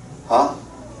 Huh?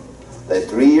 That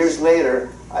 3 years later,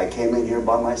 I came in here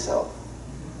by myself.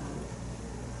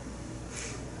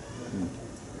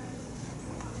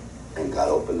 And God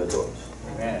opened the doors.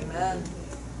 Amen. Amen.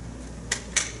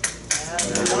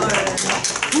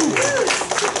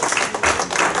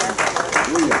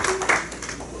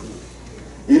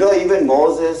 You know, even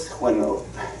Moses,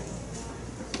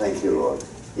 thank you, Lord.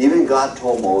 Even God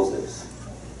told Moses,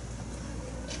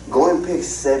 go and pick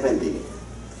 70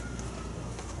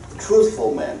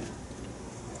 truthful men.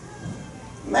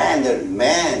 Men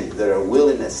that are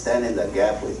willing to stand in the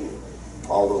gap with you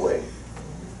all the way.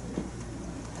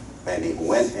 And he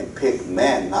went and picked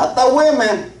men, not the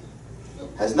women.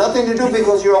 Has nothing to do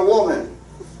because you're a woman,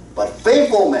 but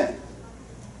faithful men.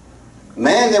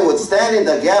 Men that would stand in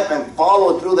the gap and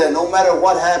follow through, that no matter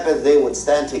what happens, they would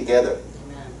stand together.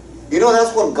 You know,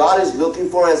 that's what God is looking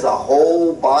for as a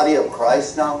whole body of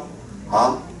Christ now.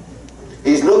 Huh?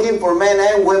 He's looking for men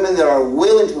and women that are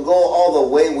willing to go all the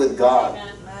way with God.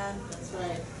 Amen. That's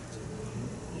right.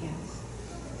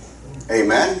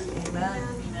 Amen? Amen.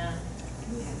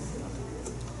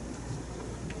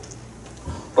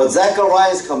 But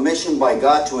Zechariah is commissioned by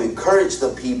God to encourage the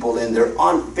people in their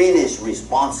unfinished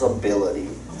responsibility.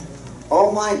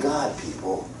 Oh my God,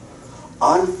 people.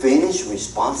 Unfinished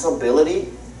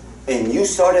responsibility? And you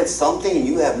started something and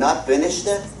you have not finished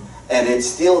it? And it's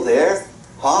still there?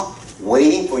 Huh?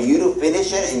 Waiting for you to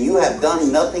finish it, and you have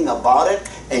done nothing about it?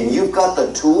 And you've got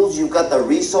the tools, you've got the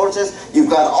resources, you've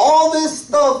got all this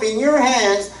stuff in your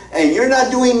hands, and you're not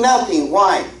doing nothing.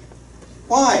 Why?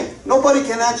 Why? Nobody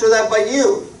can answer that but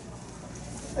you.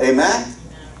 Amen?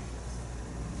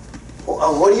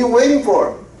 What are you waiting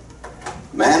for?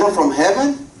 Manna from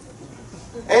heaven?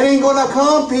 It ain't going to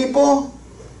come, people.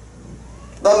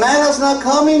 The manna's not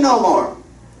coming no more.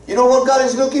 You know what God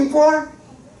is looking for?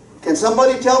 Can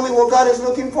somebody tell me what God is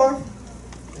looking for?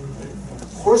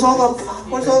 Where's all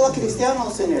the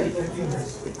Cristianos in here?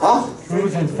 Huh?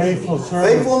 Truth and faithful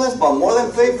service. Faithfulness, but more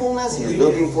than faithfulness, He's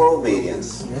looking for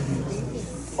obedience.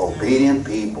 Obedient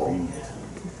people.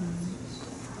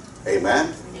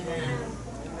 Amen?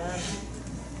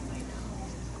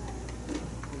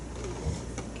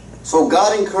 So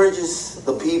God encourages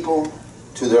the people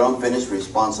to their unfinished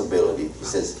responsibility. He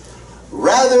says,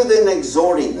 rather than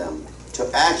exhorting them to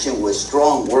action with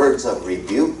strong words of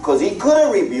rebuke, because he could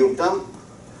have rebuked them,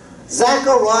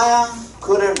 Zechariah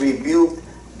could have rebuked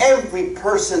every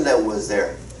person that was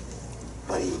there,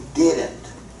 but he didn't.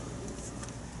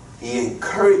 He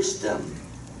encouraged them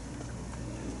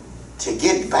to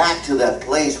get back to that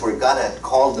place where God had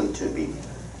called them to be.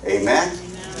 Amen?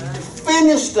 To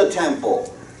finish the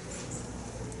temple.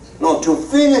 No, to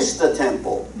finish the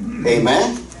temple.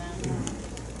 Amen?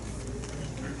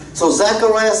 So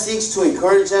Zechariah seeks to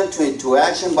encourage them to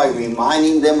action by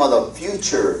reminding them of the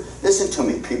future. Listen to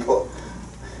me, people.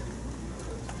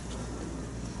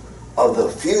 Of the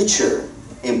future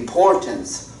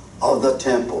importance of the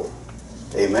temple.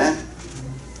 Amen?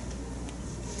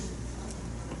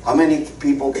 How many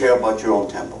people care about your own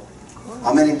temple?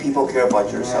 How many people care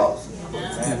about yourselves?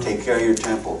 Take care of your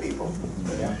temple, people.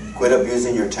 Quit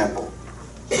abusing your temple.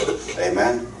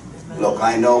 Amen? Look,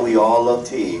 I know we all love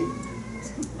to eat.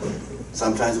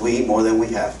 Sometimes we eat more than we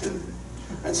have to.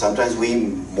 And sometimes we eat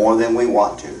more than we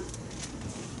want to.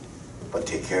 But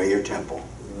take care of your temple.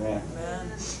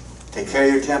 Take care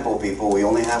of your temple, people. We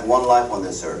only have one life on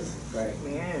this earth. Right.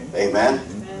 Amen?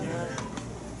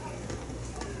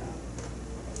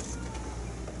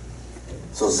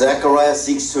 So Zechariah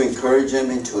seeks to encourage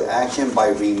them into action by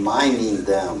reminding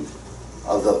them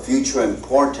of the future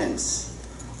importance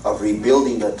of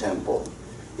rebuilding the temple.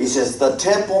 He says the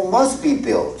temple must be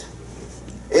built.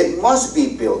 It must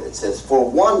be built. It says for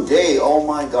one day, oh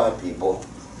my God, people,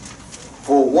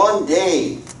 for one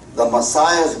day the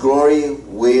Messiah's glory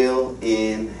will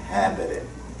inhabit it.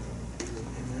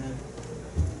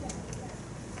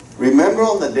 Remember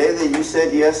on the day that you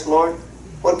said yes, Lord?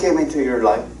 What came into your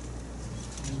life?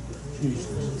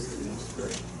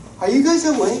 Are you guys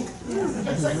awake?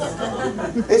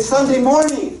 It's Sunday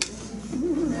morning.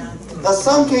 The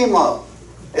sun came up.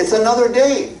 It's another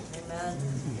day.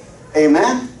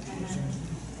 Amen?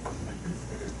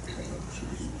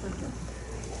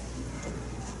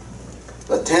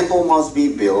 The temple must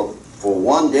be built, for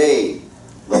one day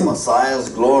the Messiah's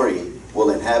glory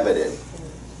will inhabit it.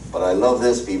 But I love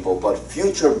this, people, but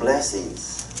future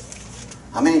blessings.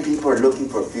 How many people are looking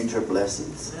for future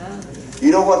blessings?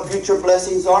 You know what future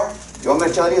blessings are? You want me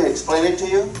to tell you, explain it to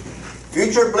you?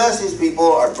 Future blessings,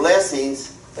 people, are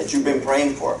blessings that you've been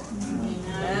praying for.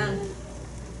 Amen.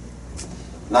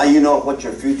 Now you know what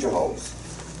your future holds.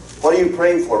 What are you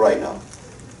praying for right now?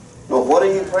 No, what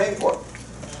are you praying for?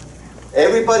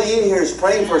 Everybody in here is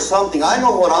praying for something. I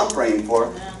know what I'm praying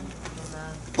for.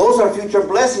 Those are future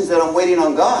blessings that I'm waiting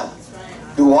on God.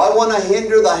 Do I want to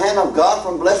hinder the hand of God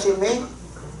from blessing me?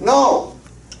 No.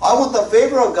 I want the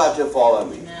favor of God to fall on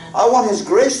me. I want His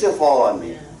grace to fall on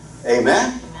me.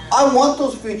 Amen? I want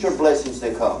those future blessings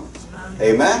to come.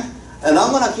 Amen? And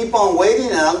I'm going to keep on waiting,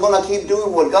 and I'm going to keep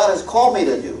doing what God has called me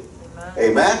to do.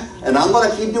 Amen? And I'm going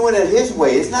to keep doing it His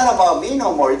way. It's not about me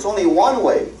no more. It's only one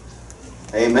way.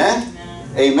 Amen?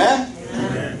 Amen?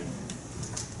 Amen.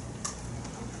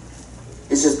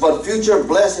 He says, but future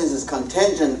blessings is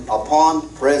contingent upon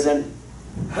present.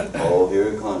 Oh, here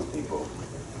it comes, people.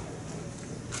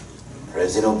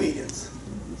 Present obedience.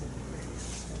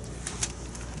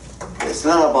 It's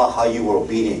not about how you were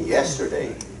obedient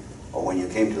yesterday or when you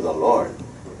came to the Lord.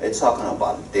 It's talking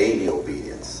about daily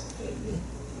obedience.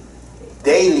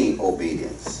 Daily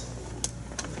obedience.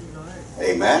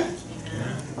 Amen?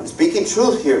 I'm speaking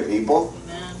truth here, people.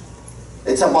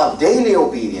 It's about daily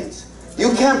obedience.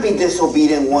 You can't be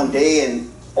disobedient one day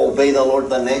and obey the Lord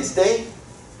the next day.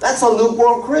 That's a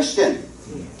lukewarm Christian.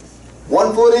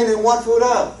 One foot in and one foot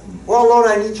out. Well, Lord,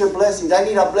 I need your blessings. I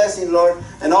need a blessing, Lord.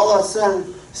 And all of a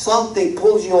sudden, something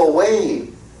pulls you away.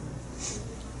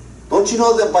 Don't you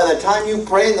know that by the time you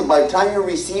pray and by the time you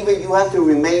receive it, you have to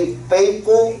remain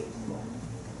faithful?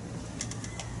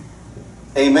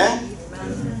 Amen?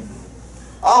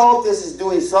 I hope this is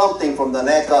doing something from the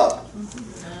neck up.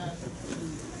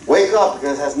 Wake up,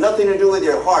 because it has nothing to do with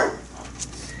your heart.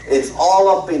 It's all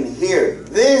up in here.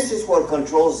 This is what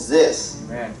controls this.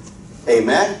 Amen.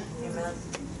 Amen? Amen.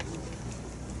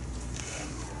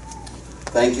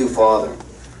 Thank you, Father.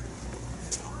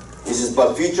 He says,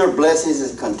 but future blessings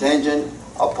is contingent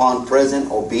upon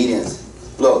present obedience.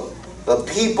 Look, the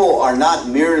people are not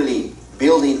merely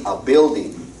building a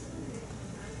building.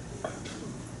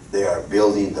 They are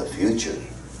building the future.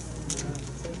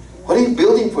 What are you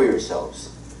building for yourselves?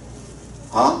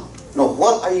 Huh? No,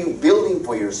 what are you building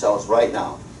for yourselves right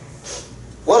now?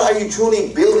 What are you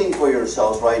truly building for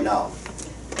yourselves right now?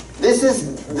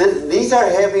 These are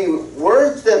heavy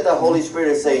words that the Holy Spirit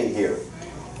is saying here.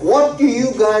 What do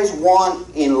you guys want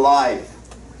in life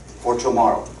for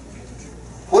tomorrow?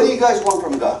 What do you guys want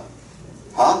from God?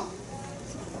 Huh?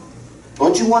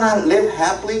 Don't you want to live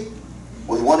happily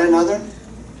with one another?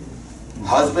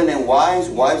 Husband and wives,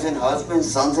 wives and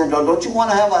husbands, sons and daughters. Don't you want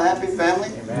to have a happy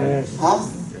family? Amen. Huh?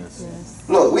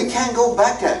 Look, we can't go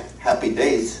back to happy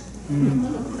days.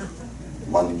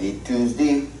 Monday,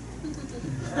 Tuesday.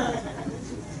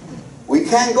 We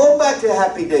can't go back to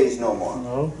happy days no more.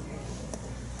 No.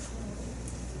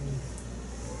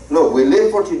 Look, we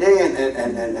live for today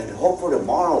and hope for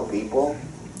tomorrow, people.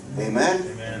 Amen?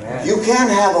 Amen. You can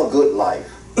have a good life.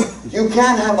 You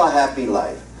can have a happy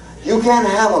life. You can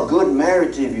have a good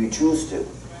marriage if you choose to.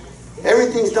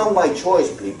 Everything's done by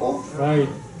choice, people. Right.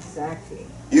 Exactly.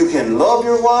 You can love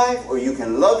your wife or you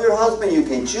can love your husband. You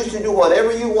can choose to do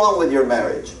whatever you want with your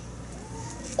marriage.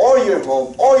 Or your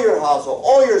home, or your household,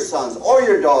 or your sons, or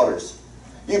your daughters.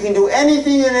 You can do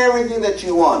anything and everything that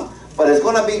you want. But it's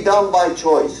going to be done by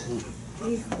choice.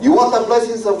 You want the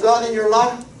blessings of God in your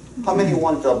life? How many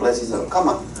want the blessings of God? Come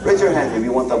on, raise your hand if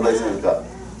you want the blessings of God.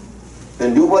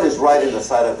 Then do what is right in the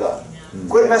sight of God.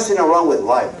 Quit messing around with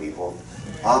life, people.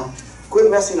 Huh? Quit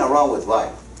messing around with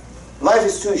life. Life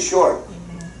is too short.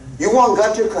 You want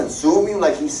God to consume you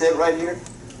like he said right here?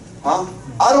 Huh?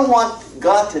 I don't want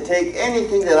God to take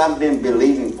anything that I've been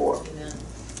believing for.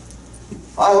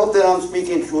 I hope that I'm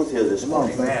speaking truth here this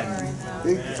morning.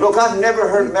 Look, I've never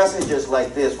heard messages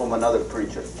like this from another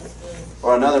preacher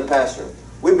or another pastor.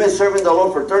 We've been serving the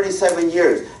Lord for 37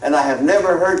 years, and I have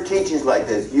never heard teachings like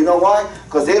this. You know why?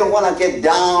 Because they don't want to get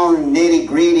down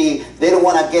nitty-gritty. They don't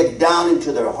want to get down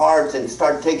into their hearts and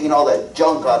start taking all that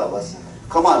junk out of us.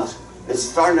 Come on, it's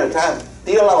starting to time.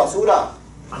 Tira la basura.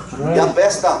 Ya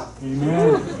pesta.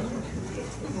 Amen.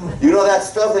 You know that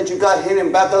stuff that you got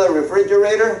hidden back of the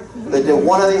refrigerator? That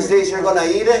one of these days you're going to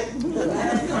eat it?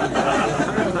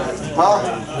 Huh?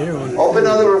 Open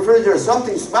up the refrigerator.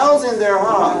 Something smells in there,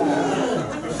 huh?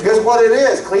 Guess what it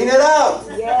is? Clean it out.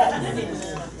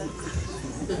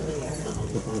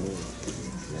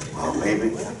 Oh,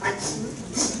 maybe.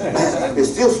 It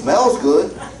still smells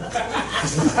good.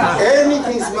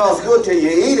 Anything smells good till you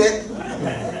eat it.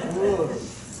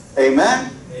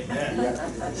 Amen?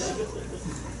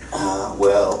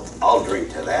 Well, I'll drink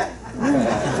to that.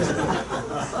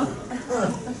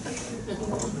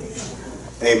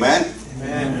 Amen?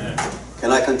 Amen.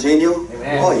 Can I continue?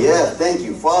 Amen. Oh, yeah. Thank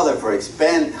you, Father, for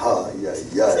expanding. Oh, yeah,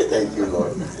 yeah. Thank you,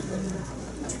 Lord.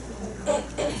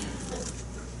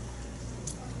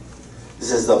 It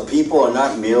says the people are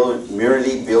not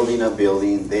merely building a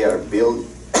building. They are building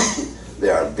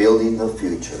the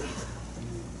future.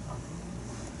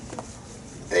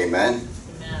 Amen?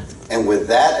 And with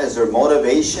that as their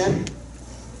motivation,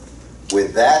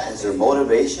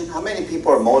 how many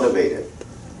people are motivated?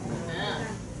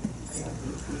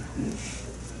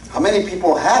 How many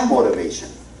people have motivation?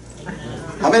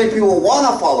 How many people want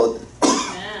to follow?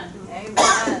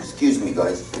 Excuse me,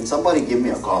 guys. Can somebody give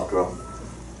me a cough drop?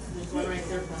 There's one right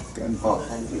there, Pastor. Oh,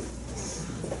 thank you.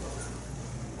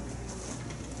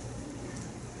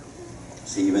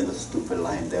 See, even the stupid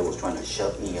lion there was trying to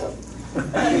shut me up.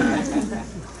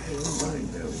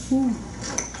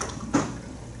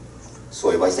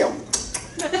 So if I say,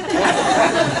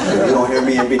 you don't hear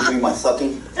me in between my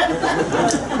sucking.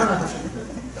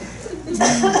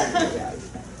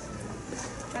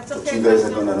 That's But okay. you guys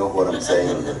are going to know what I'm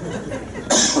saying.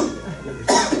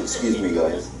 Excuse me,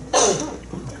 guys.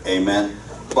 Amen.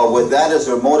 But with that as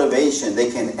their motivation, they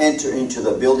can enter into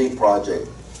the building project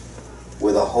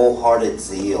with a wholehearted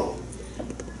zeal.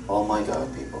 Oh my God,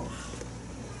 people.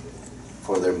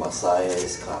 For their Messiah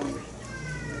is coming.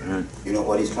 You know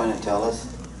what he's trying to tell us?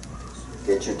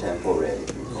 Get your temple ready,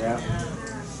 people. Yeah.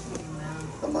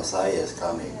 The Messiah is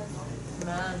coming.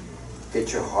 Amen.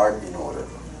 Get your heart in order.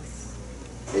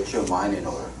 Get your mind in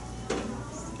order.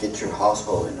 Get your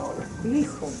household in order. Amen.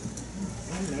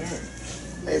 Amen.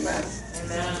 Amen.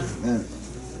 Amen.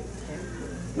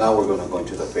 Now we're going to go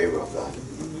into the favor of God.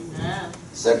 Amen.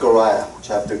 Zechariah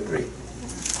chapter 3.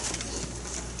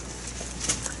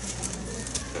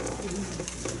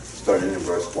 Starting in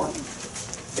verse 1.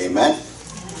 Amen.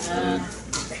 Amen.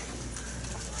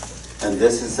 And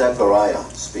this is Zechariah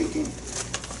speaking.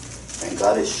 And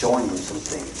God is showing him some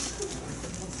things.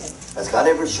 Has God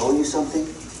ever shown you something?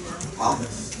 Huh?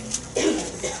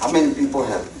 How many people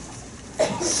have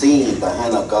seen the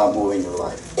hand of God move in your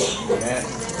life? Amen.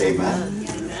 Amen.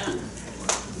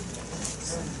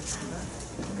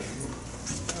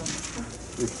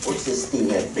 What's this thing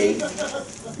that big?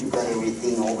 You got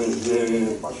everything over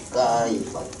here, but God,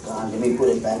 let me put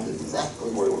it back exactly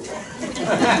where it was at.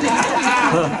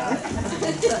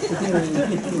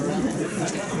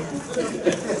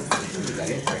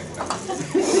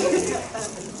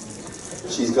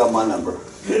 She's got my number.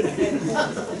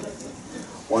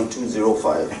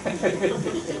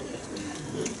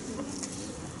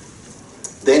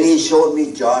 1205. Then he showed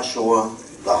me Joshua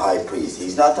the high priest.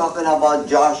 He's not talking about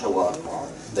Joshua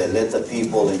that led the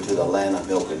people into the land of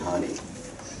milk and honey.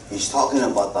 He's talking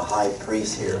about the high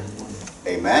priest here.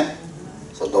 Amen?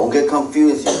 So don't get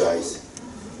confused, you guys.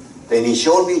 Then he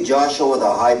showed me Joshua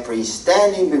the high priest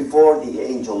standing before the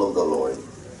angel of the Lord,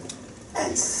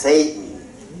 and Satan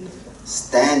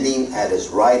standing at his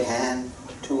right hand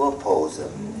to oppose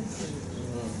him.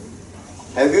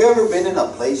 Have you ever been in a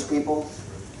place, people,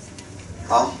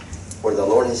 where the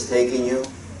Lord has taken you,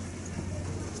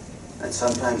 and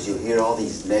sometimes you hear all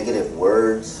these negative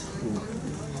words,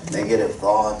 negative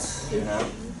thoughts? Yeah.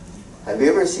 Have you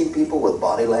ever seen people with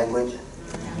body language?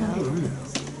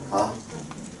 Huh?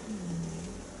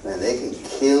 Man, they can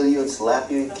kill you and slap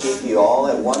you and kick you all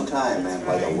at one time, man,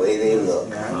 by the way they look.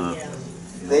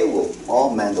 They will,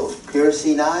 oh man, those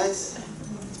piercing eyes,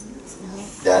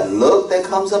 that look that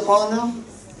comes upon them,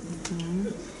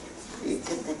 y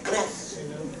que te crees?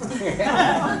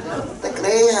 Te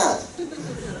creas.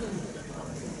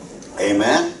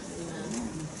 Amen.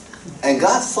 And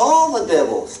God saw the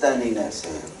devil standing next to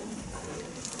him.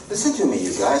 Listen to me,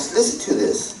 you guys. Listen to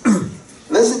this.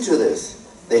 Listen to this.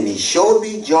 Then he showed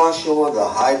me Joshua the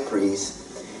high priest,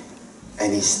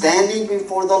 and he's standing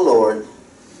before the Lord,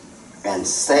 and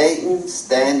Satan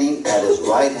standing at his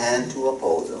right hand to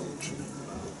oppose him.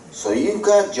 So you've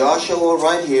got Joshua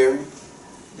right here.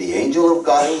 The angel of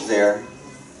God is there.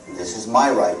 This is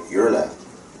my right, your left.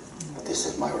 But this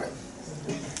is my right.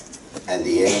 And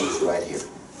the enemy is right here.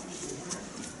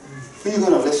 Who are you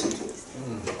going to listen to?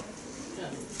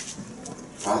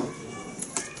 Huh?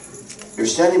 You're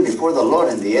standing before the Lord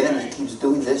and the enemy keeps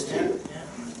doing this to you.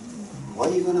 Why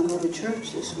are you going to go to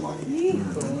church this morning?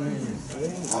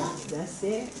 Huh? That's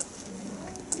it.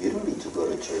 You don't need to go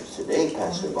to church today,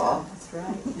 Pastor Bob. That's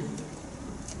right.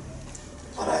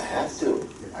 But I have to.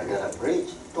 I got to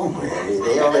preach. Don't worry.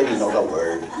 They already know the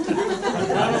word.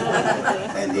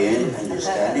 And you're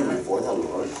standing before the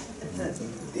Lord.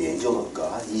 The angel of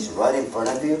God, he's right in front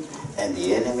of you, and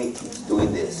the enemy keeps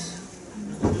doing this.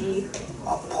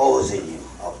 Opposing you.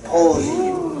 Opposing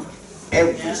you.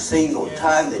 Every single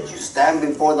time that you stand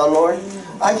before the Lord,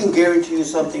 I can guarantee you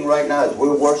something right now. As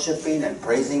we're worshiping and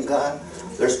praising God,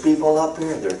 there's people up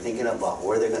here, they're thinking about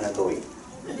where they're going to go eat.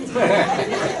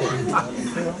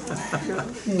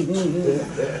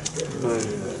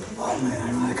 Oh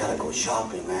man, I got to go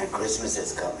shopping, man. Christmas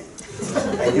is coming.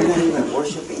 And you're not even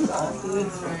worshiping God.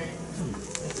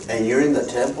 And you're in the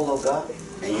temple of God,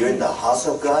 and you're in the house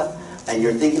of God, and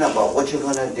you're thinking about what you're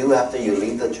going to do after you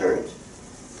leave the church.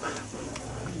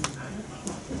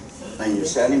 And you're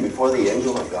standing before the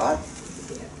angel of God.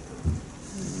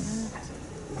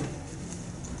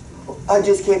 I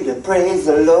just came to praise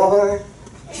the Lord.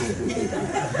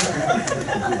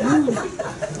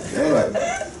 Yeah.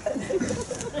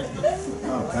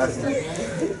 Oh, Pastor.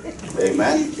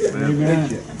 Amen. Amen.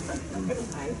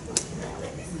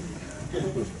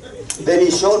 Then he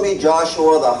showed me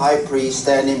Joshua the high priest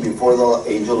standing before the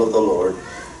angel of the Lord,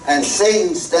 and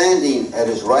Satan standing at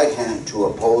his right hand to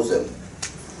oppose him.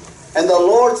 And the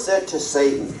Lord said to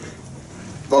Satan,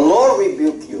 the Lord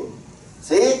rebuke you.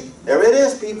 See? There it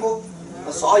is, people.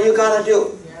 That's all you got to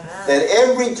do. That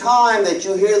every time that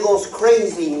you hear those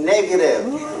crazy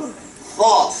negative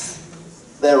thoughts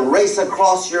that race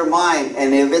across your mind,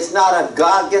 and if it's not a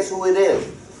God, guess who it is?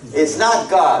 It's not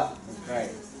God. Right.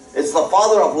 It's the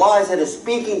father of lies that is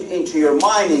speaking into your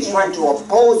mind. He's trying to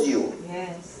oppose you.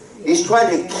 He's trying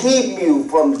to keep you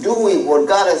from doing what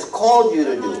God has called you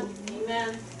to do.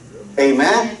 Amen.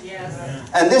 Amen?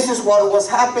 Yes. And this is what was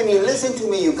happening. Listen to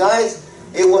me, you guys.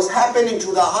 It was happening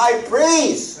to the high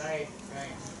priest. Right. Right.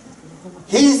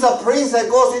 He's the priest that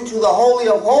goes into the Holy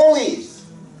of Holies.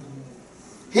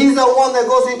 He's the one that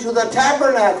goes into the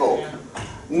tabernacle. Yeah.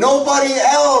 Nobody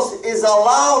else is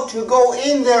allowed to go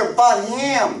in there but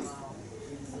him.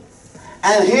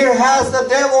 And here has the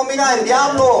devil, mira, el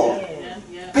diablo, Yeah.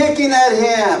 Yeah. picking at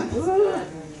him.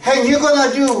 Hey, you're going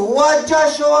to do what,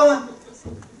 Joshua?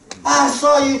 I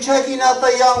saw you checking out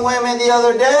the young women the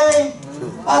other day.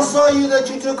 I saw you that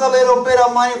you took a little bit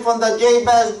of money from the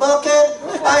J-Bass bucket.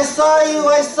 I saw you,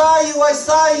 I saw you, I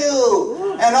saw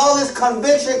you. And all this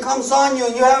conviction comes on you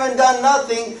and you haven't done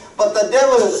nothing. But the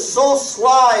devil is so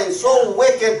sly and so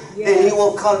wicked that he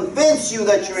will convince you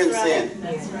that you're in sin.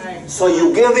 That's right. So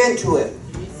you give into it.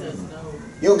 Jesus, no.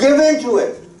 You give into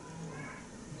it.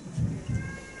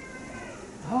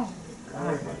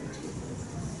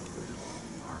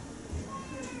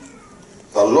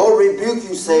 The Lord rebuke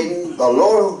you, Satan. The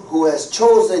Lord who has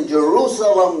chosen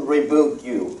Jerusalem rebuke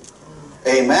you.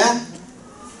 Amen.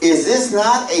 Is this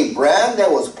not a brand that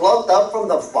was plucked up from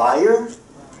the fire?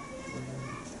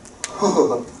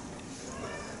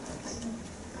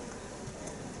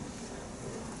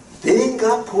 Didn't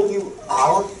God pull you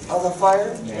out of the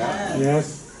fire? Yeah.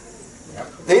 Yes.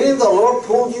 Didn't the Lord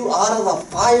pull you out of the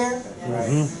fire?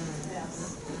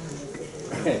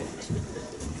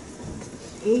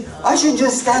 I should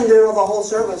just stand there on the whole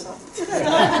service.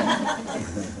 Huh?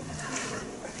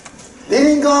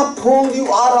 Didn't God pull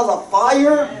you out of the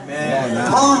fire? Yeah.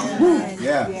 Huh?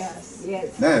 Yeah. Yes,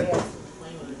 yes, Man. yes.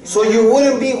 So you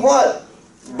wouldn't be what?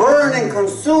 Burned and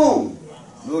consumed.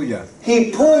 Hallelujah.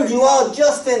 He pulled you out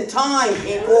just in time,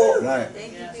 people. Right.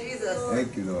 Thank you, Jesus.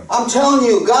 Thank you, Lord. I'm telling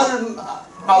you, God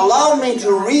allowed me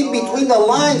to read between the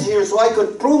lines here so I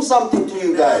could prove something to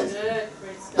you guys. Good.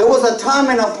 Praise There was a time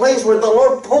and a place where the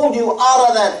Lord pulled you out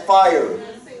of that fire.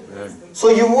 So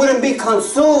you wouldn't be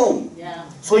consumed. Yeah.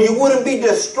 So you wouldn't be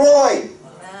destroyed.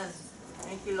 Amen.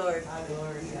 Thank you, Lord.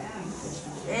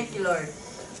 Thank you, Lord.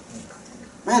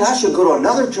 Man, I should go to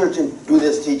another church and do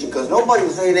this teaching because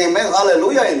nobody's saying amen,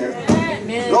 hallelujah in here.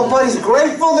 Amen. Nobody's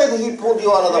grateful that he pulled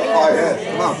you out of the fire. Yes.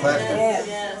 Come on, Pastor. Yes.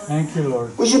 Yes. Thank you,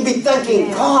 Lord. We should be thanking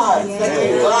God.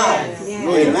 Thanking God.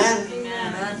 Amen. Amen.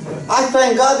 I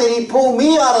thank God that he pulled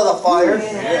me out of the fire.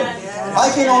 Yes.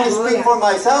 I can only speak for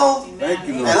myself. Thank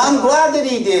you, And Lord. I'm glad that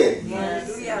he did.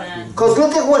 Yes. Amen. Because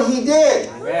look at what he did.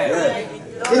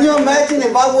 Can you imagine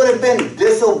if I would have been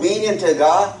disobedient to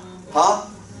God? Huh?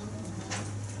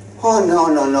 Oh,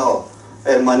 no.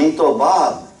 Hermanito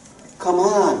Bob, come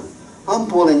on. I'm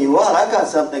pulling you out. I got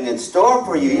something in store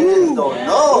for you. You just don't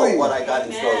know what I got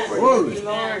in store for you. Thank you,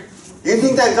 Lord. You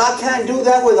think that God can't do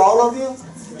that with all of you?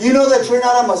 You know that you're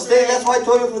not a mistake. That's why I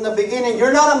told you from the beginning,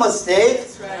 you're not a mistake.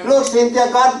 Look,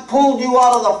 Cynthia, God pulled you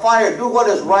out of the fire. Do what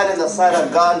is right in the sight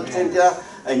of God, Cynthia,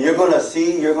 and you're going to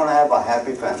see, you're going to have a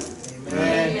happy family.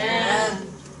 Amen.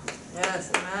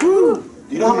 Yes, amen.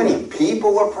 Do you know how many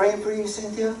people were praying for you,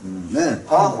 Cynthia? Amen.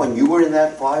 Huh? When you were in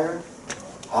that fire?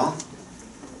 Huh?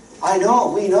 I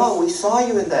know, we saw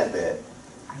you in that bed.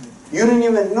 You didn't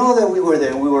even know that we were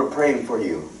there. We were praying for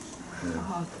you.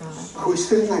 Oh, God. We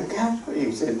stood in that gap for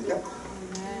you, Cynthia.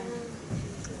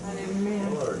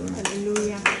 Amen.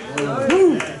 Hallelujah.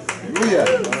 Hallelujah.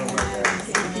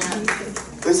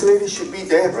 This lady should be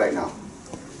dead right now.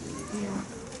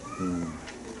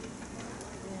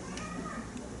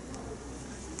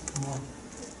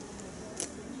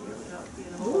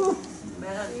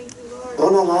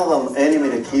 Don't allow the enemy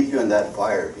to keep you in that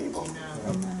fire, people.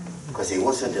 Because he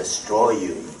wants to destroy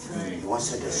you. He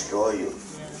wants to destroy you.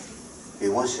 He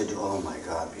wants to do, oh my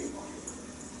God, people.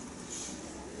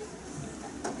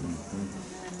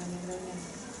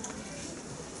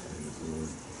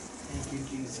 Thank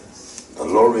you, Jesus. The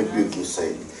Lord rebuke you,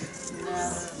 Satan.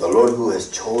 The Lord who has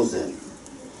chosen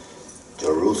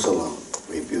Jerusalem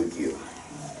rebuke you.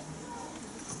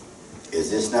 Is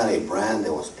this not a brand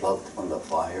that was plucked from the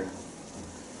fire?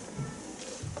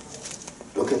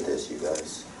 Look at this, you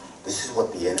guys. This is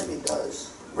what the enemy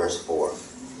does. Verse 4.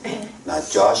 Now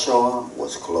Joshua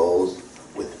was clothed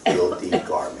with filthy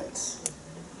garments.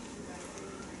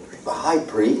 The high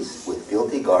priest with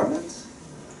filthy garments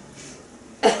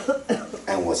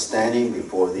and was standing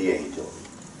before the angel.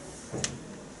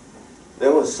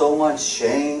 There was so much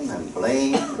shame and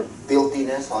blame and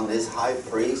filthiness on this high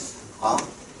priest,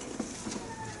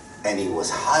 and he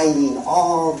was hiding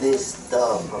all this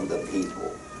stuff from the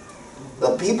people.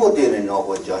 The people didn't know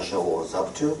what Joshua was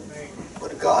up to,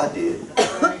 but God did.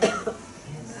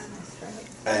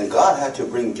 And God had to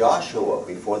bring Joshua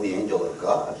before the angel of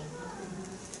God.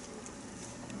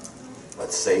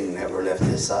 But Satan never left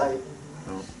his side.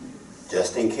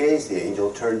 Just in case the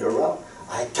angel turned around.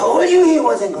 I told you he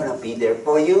wasn't going to be there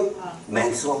for you,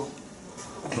 Menso.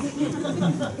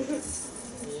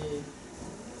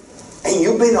 And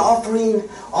you've been offering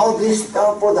all this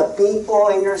stuff for the people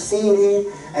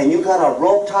interceding, and you got a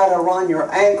rope tied around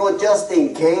your ankle just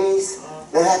in case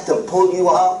they have to pull you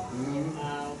up.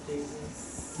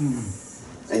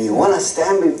 And you want to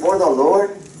stand before the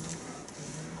Lord?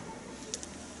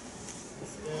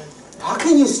 How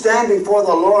can you stand before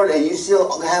the Lord and you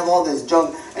still have all this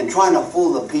junk and trying to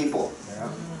fool the people?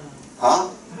 Huh?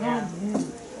 Yeah.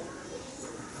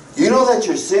 You know that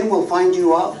your sin will find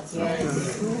you out?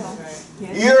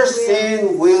 Your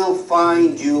sin will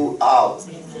find you out.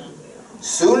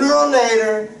 Sooner or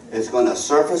later, it's going to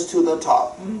surface to the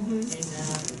top.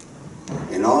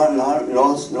 You know,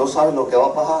 no sabes lo que va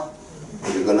a pasar?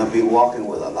 You're going to be walking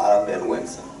with a lot of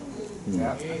vergüenza.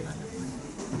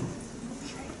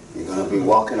 You're going to be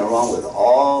walking around with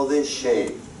all this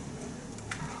shame.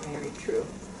 Very true.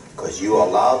 Because you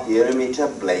allowed the enemy to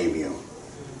blame you.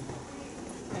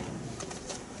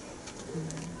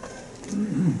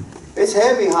 It's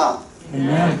heavy, huh?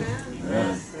 Amen.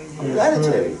 That is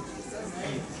heavy.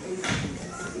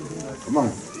 Come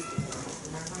on.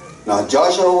 Now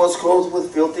Joshua was clothed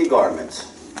with filthy garments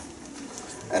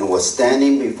and was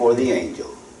standing before the angel.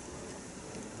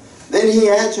 Then he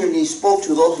answered and he spoke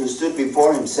to those who stood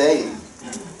before him, saying,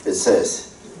 it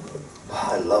says,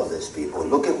 I love this, people.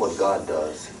 Look at what God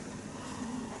does.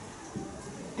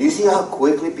 Do you see how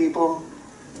quickly, people,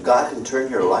 God can turn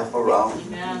your life around?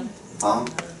 Huh?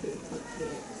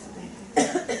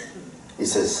 He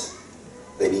says,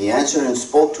 then he answered and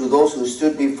spoke to those who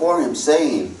stood before him,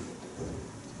 saying,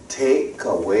 take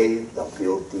away the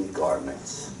filthy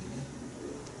garments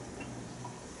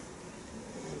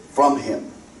from him.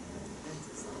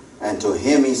 And to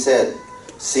him he said,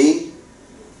 see,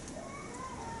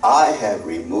 I have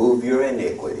removed your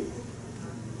iniquity.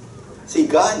 See,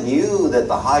 God knew that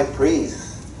the high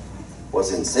priest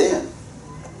was in sin.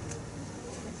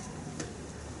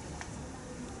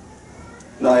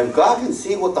 Now, if God can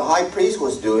see what the high priest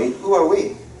was doing, who are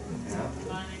we?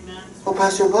 Oh,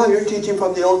 Pastor Bob, you're teaching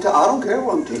from the Old Testament. I don't care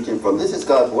what I'm teaching from. This is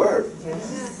God's Word.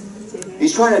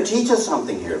 He's trying to teach us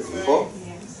something here, people.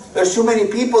 There's too many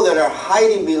people that are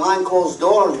hiding behind closed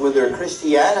doors with their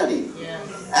Christianity.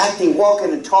 Acting,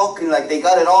 walking, and talking like they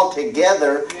got it all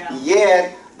together.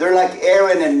 Yet, they're like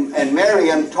Aaron and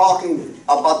Miriam talking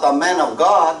about the man of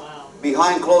God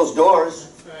behind closed doors.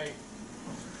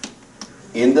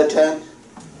 In the tent.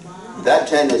 That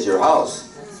tent is your house.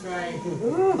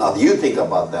 Now you think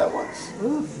about that one.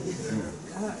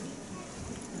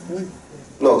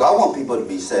 Look, I want people to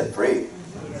be set free.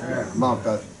 Come on,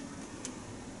 Pastor.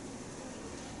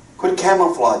 Quit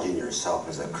camouflaging yourself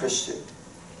as a Christian.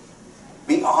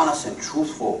 Be honest and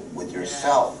truthful with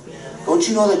yourself. Don't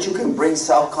you know that you can bring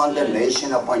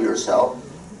self-condemnation upon yourself?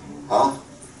 Huh?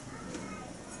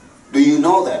 Do you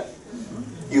know that?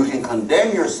 You can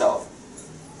condemn yourself.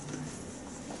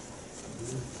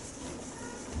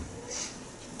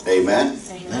 Amen?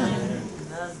 Amen.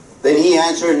 Then he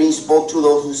answered and he spoke to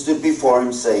those who stood before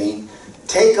him, saying,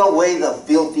 take away the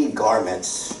filthy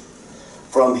garments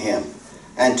from him.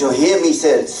 And to him he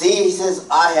said, see, he says,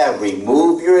 I have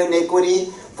removed your iniquity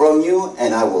from you,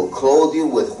 and I will clothe you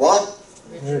with what?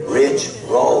 Rich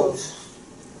robes.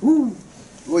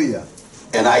 Hallelujah.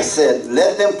 And I said,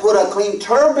 let them put a clean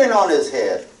turban on his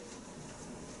head.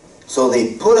 So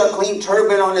they put a clean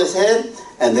turban on his head,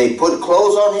 and they put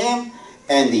clothes on him,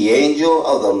 and the angel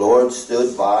of the Lord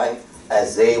stood by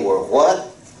as they were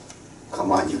what?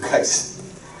 Come on, you guys.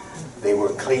 They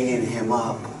were cleaning him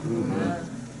up.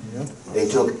 They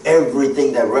took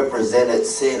everything that represented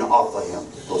sin off of him.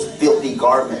 Those filthy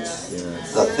garments.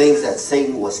 The things that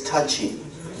Satan was touching.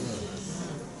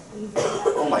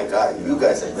 Oh my God, you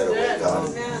guys have better wake up.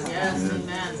 Yes,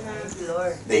 amen. Thank you,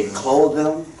 Lord. They clothed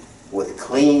him with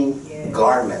clean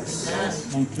garments.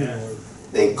 Thank you, Lord.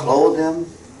 They clothed him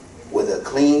with a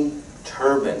clean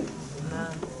turban.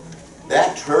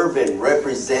 That turban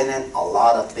represented a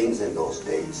lot of things in those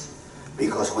days.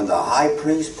 Because when the high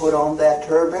priest put on that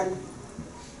turban,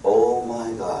 oh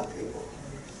my God, people,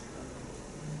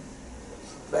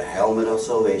 the helmet of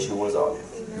salvation was on him.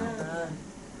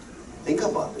 Think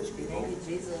about this, people. Thank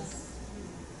you, Jesus.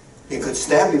 He could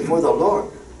stand before the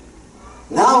Lord.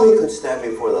 Now he could stand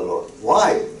before the Lord.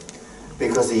 Why?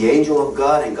 Because the angel of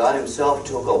God and God himself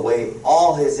took away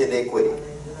all his iniquity,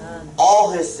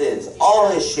 all his sins, all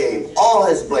his shame, all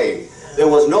his blame. There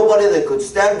was nobody that could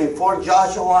stand before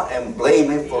Joshua and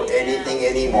blame him for anything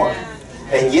anymore.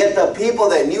 And yet the people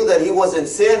that knew that he was in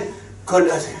sin could,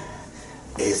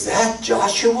 is that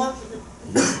Joshua?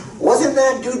 Wasn't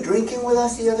that dude drinking with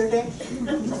us the other day?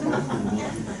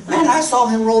 Man, I saw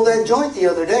him roll that joint the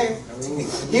other day.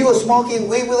 He was smoking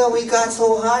weed with us. We got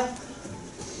so high.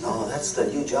 No, that's the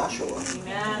new Joshua.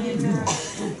 Amen.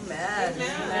 Amen.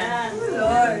 Amen.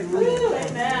 Lord.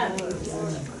 Amen.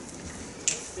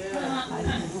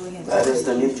 That is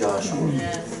the new Joshua.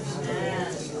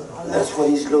 That's what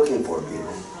he's looking for,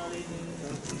 people.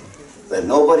 That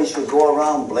nobody should go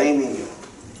around blaming you.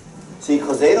 See,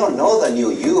 because they don't know the new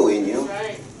you in you.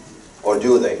 Or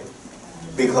do they?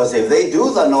 Because if they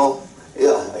do the know,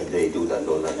 yeah, if they do the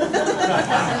know,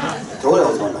 I told you I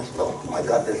was going to, oh, I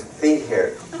got this pink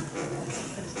hair.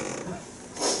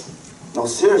 No,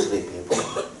 seriously, people.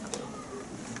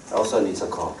 I also need a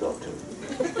cough drop too.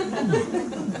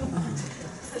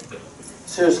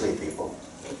 Seriously, people.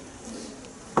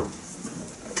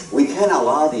 We can't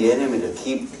allow the enemy to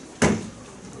keep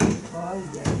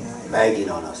bagging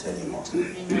on us anymore.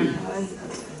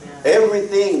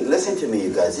 Everything, listen to me,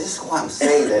 you guys. This is why I'm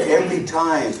saying that every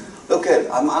time. Look at,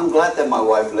 I'm glad that my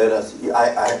wife led us.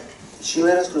 She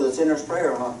led us through the sinner's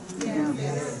prayer, huh? Yeah.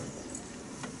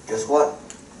 Guess what?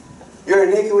 Your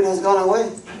iniquity has gone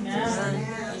away.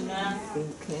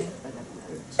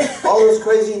 All those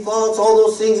crazy thoughts, all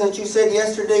those things that you said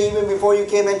yesterday, even before you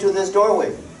came into this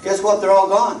doorway. Guess what? They're all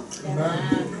gone.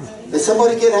 Did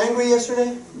somebody get angry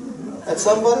yesterday? At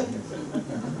somebody?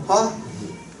 Huh?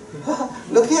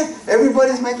 Look at,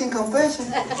 everybody's making confession.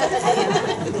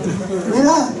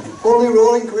 Yeah, holy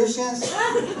rolling Christians,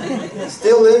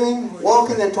 still living,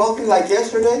 walking and talking like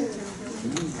yesterday.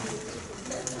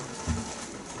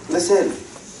 Listen,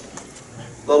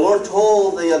 the Lord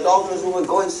told the adulterers who would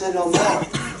go and sin no more.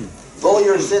 Though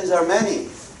your sins are many,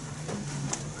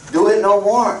 do it no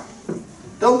more.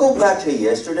 Don't go back to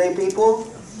yesterday, people.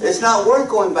 It's not worth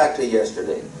going back to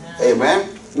yesterday.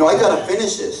 Amen. No, I gotta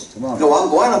finish this. No, I'm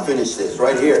going to finish this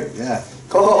right here. Yeah.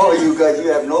 Oh, you guys, you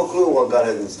have no clue what God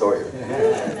has in store here.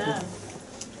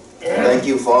 Thank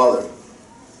you, Father.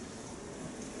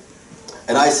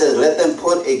 And I said, let them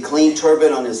put a clean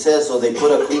turban on his head. So they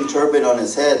put a clean turban on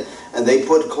his head, and they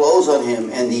put clothes on him,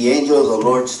 and the angel of the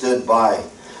Lord stood by.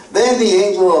 Then the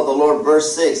angel of the Lord,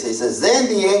 verse 6, he says, then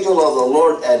the angel of the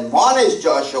Lord admonished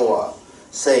Joshua,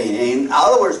 saying, in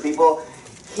other words, people,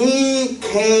 he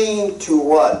came to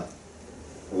what?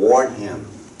 Warn him.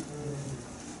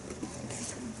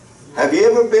 Have you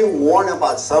ever been warned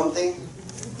about something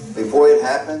before it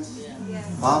happens?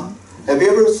 Huh? Have you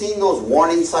ever seen those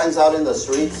warning signs out in the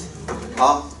streets?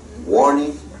 Huh?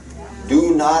 Warning.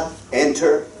 Do not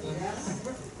enter.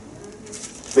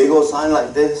 Big old sign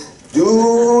like this.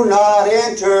 Do not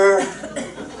enter.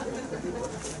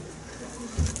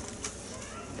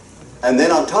 And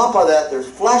then on top of that, there's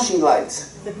flashing lights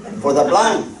for the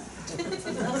blind.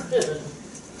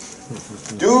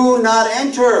 Do not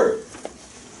enter.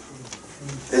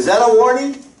 Is that a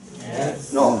warning?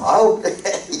 Yes. No.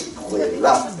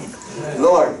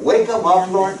 Lord, wake them up,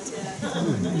 Lord.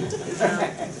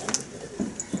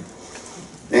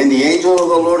 Then the angel of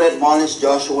the Lord admonished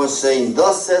Joshua, saying,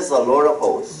 thus says the Lord of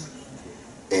hosts.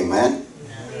 Amen.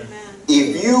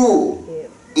 If you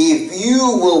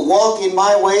will walk in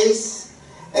my ways,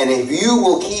 and if you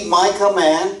will keep my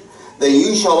command, then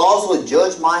you shall also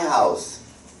judge my house,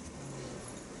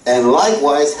 and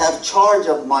likewise have charge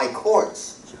of my courts.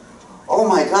 Oh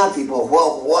my God, people,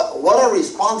 well, what a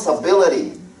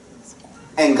responsibility.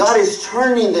 And God is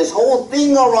turning this whole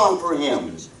thing around for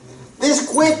him. This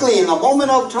quickly, in a moment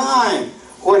of time,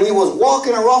 when he was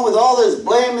walking around with all this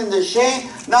blame and the shame,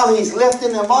 now he's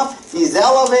lifting him up. He's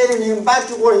elevating him back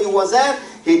to where he was at.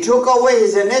 He took away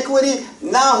his iniquity.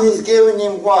 Now he's giving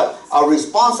him what? A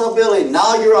responsibility.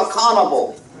 Now you're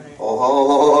accountable.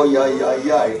 Oh, yeah.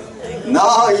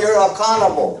 Now you're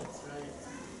accountable.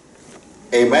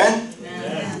 Amen?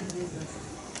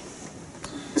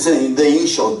 Listen, then you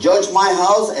shall judge my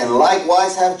house and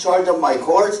likewise have charge of my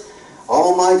courts.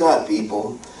 Oh my God,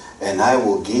 people. And I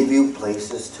will give you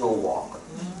places to walk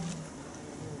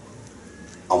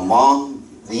among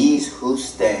these who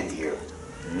stand here.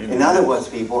 In other words,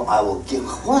 people, I will give,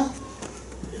 what?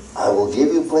 I will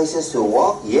give you places to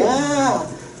walk. Yeah.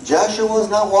 Joshua was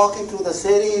not walking through the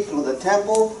city, through the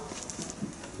temple.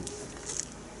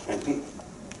 And people,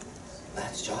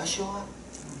 that's Joshua.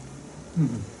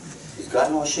 He's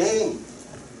got no shame.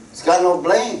 He's got no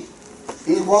blame.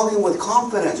 He's walking with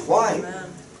confidence. Why? Amen.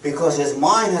 Because his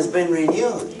mind has been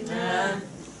renewed. Amen.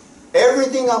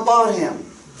 Everything about him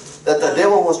that the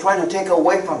devil was trying to take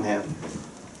away from him,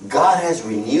 God has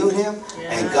renewed him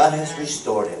and God has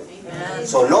restored him. Amen.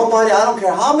 So nobody, I don't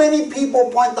care how many people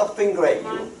point the finger at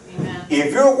you. Amen.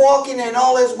 If you're walking in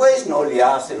all his ways, no le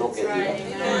hace lo que diga.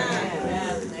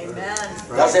 Amen. Amen.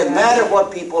 Doesn't matter what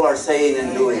people are saying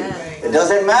and doing. It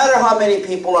doesn't matter how many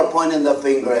people are pointing the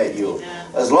finger at you.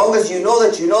 As long as you know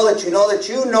that you know that you know that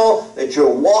you know that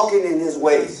you're walking in his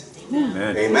ways.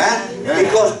 Amen. Amen?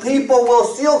 Because people will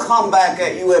still come back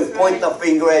at you and point the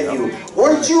finger at you.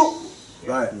 Weren't you?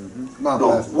 Right. Come on,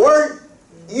 No. Pastor. Weren't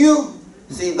you?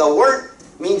 See, the word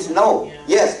means no.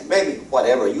 Yes, maybe,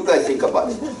 whatever. You guys think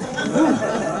about it.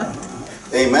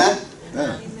 Amen?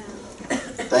 Amen.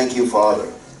 Thank you, Father.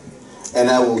 And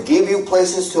I will give you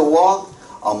places to walk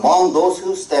among those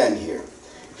who stand here.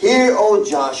 Hear, O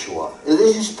Joshua.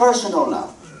 This is personal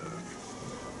now.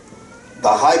 The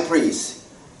high priest,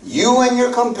 you and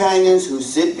your companions who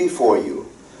sit before you,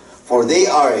 for they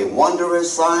are a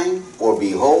wondrous sign. For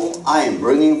behold, I am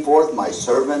bringing forth my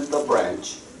servant the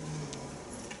branch.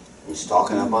 He's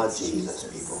talking about Jesus,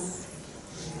 people.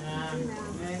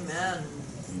 Amen.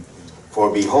 For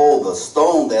behold, the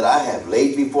stone that I have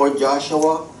laid before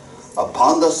Joshua,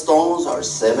 upon the stones are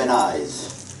 7 eyes.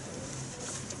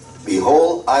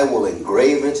 Behold, I will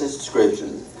engrave its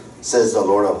inscription, says the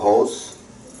Lord of hosts.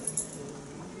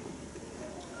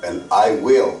 And I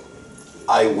will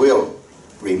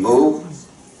remove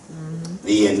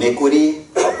the iniquity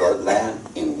of the land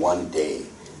in one day.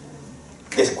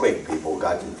 This quick, people,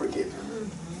 God can forgive you.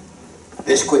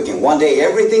 This quick, in one day,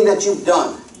 everything that you've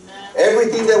done,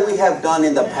 everything that we have done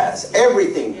in the past,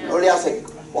 everything, no le hace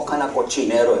what kind of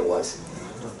cochinero it was,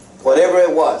 whatever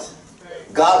it was,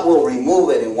 God will remove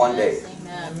it in one day.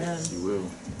 Amen. He will.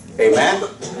 Amen?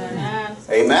 Amen.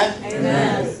 Amen?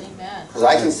 Amen. Because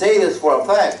I can say this for a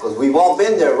fact, because we've all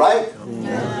been there, right?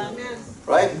 Amen.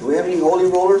 Right? Do we have any holy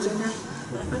rollers in there?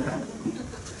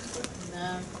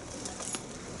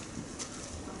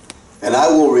 And I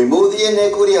will remove the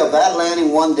iniquity of that land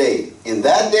in one day. In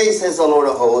that day, says the Lord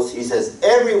of hosts, he says,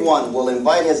 everyone will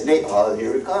invite his neighbor. Oh,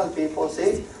 here it comes, people,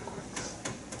 see?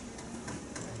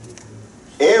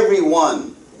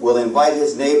 Everyone will invite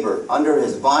his neighbor under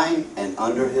his vine and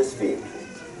under his feet.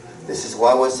 This is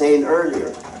what I was saying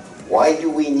earlier. Why do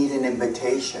we need an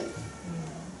invitation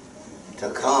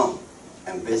to come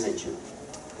and visit you?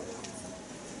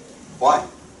 Why?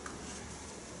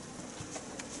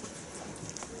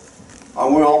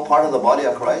 Aren't we all part of the body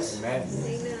of Christ? Amen.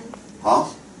 Huh?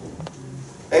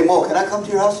 Hey Mo, can I come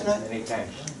to your house tonight? Anytime.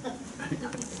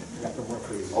 Got to work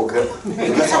for you. Okay.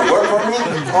 You got some work for me?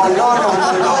 Oh, no.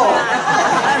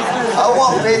 I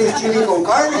want Betty's chili con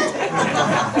carne.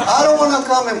 I don't want to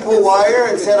come and pull wire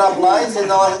and set up lights and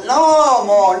all. No,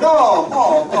 Mo.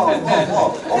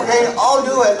 Okay, I'll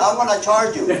do it. I'm going to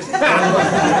charge you.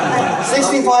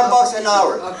 $65 an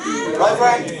hour. Right,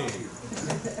 Frank?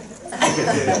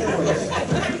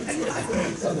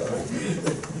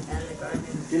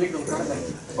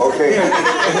 Okay,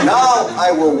 now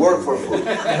I will work for food.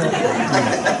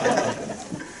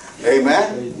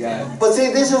 Amen? But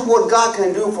see, this is what God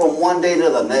can do from one day to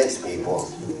the next, people.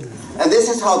 And this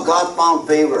is how God found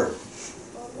favor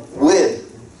with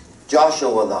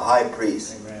Joshua the high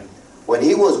priest. When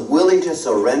he was willing to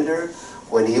surrender,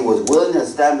 when he was willing to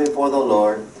stand before the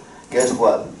Lord, guess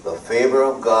what? The favor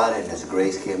of God and his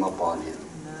grace came upon him.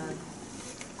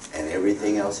 And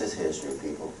everything else is history,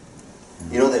 people.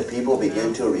 You know that people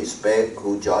begin to respect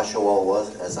who Joshua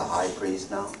was as a high priest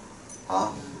now?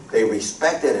 Huh? They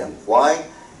respected him. Why?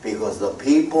 Because the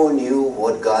people knew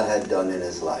what God had done in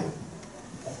his life.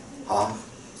 Huh?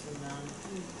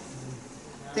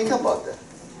 Think about that.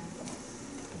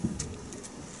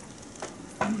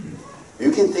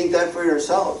 You can think that for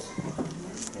yourselves.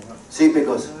 See,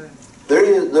 because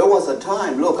there was a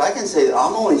time, look, I can say,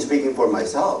 I'm only speaking for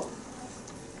myself.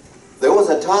 There was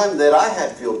a time that I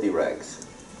had filthy rags.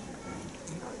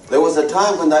 There was a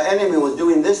time when the enemy was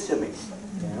doing this to me.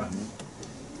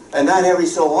 And not every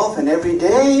so often, every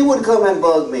day he would come and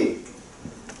bug me.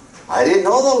 I didn't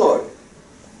know the Lord.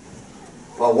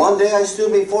 But one day I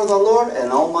stood before the Lord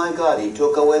and oh my God, he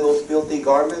took away those filthy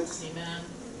garments. Amen.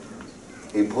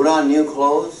 He put on new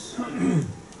clothes.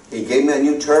 He gave me a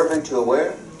new turban to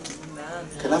wear.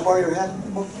 Can I borrow your hat?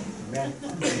 Amen.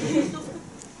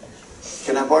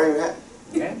 Can I borrow your hat?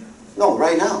 Yeah. No,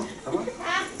 right now.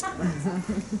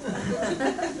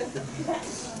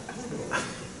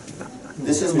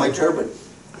 This is my turban.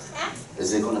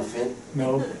 Is it gonna fit?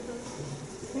 No.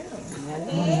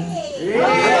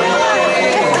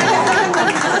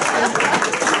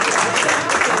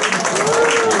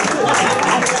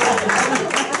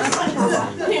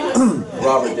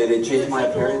 Robert, did it change my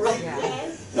appearance?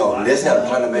 No, this I'm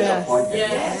trying to make a point.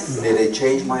 Yes. Did it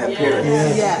change my appearance?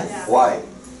 Yes. Why?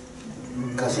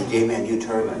 Because he gave me a new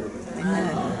turban.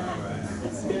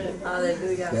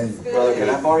 Hallelujah. Brother, can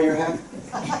I borrow your hat?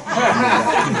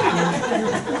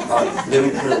 Let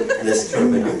me put this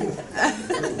turban on.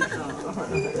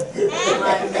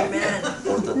 Amen.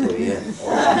 Pórtate bien.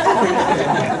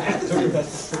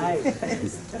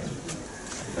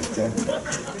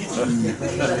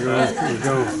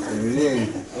 Bien.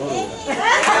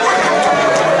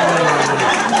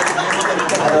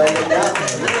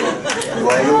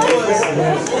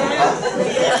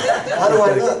 How do I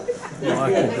look?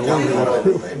 Tell me how do I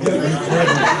look, baby?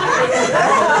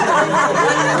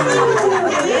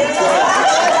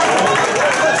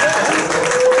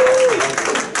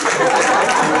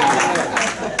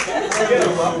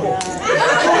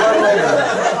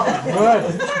 Good.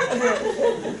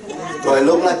 Do I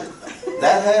look like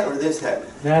that hat or this hat?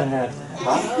 That hat.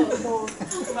 Huh?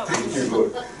 Thank you,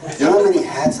 Lord. You know how many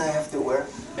hats I have to wear?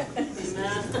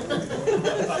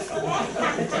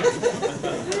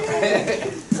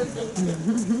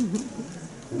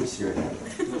 Let me see your hat.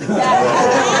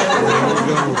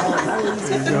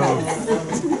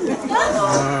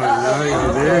 There you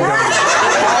go.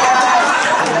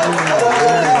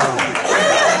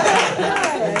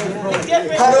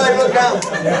 How do I look now?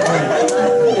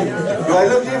 Do I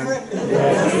look different?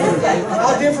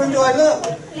 How different do I look?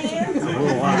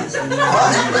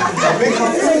 Huh? A bit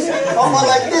confused? How am I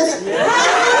like this?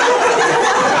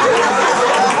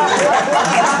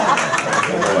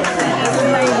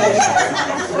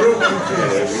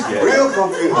 Real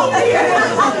confused. How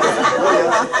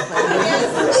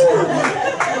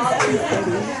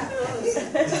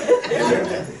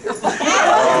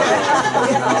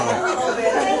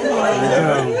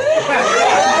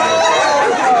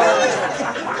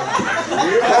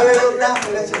do I look now?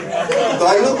 Do I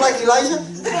look like Elijah?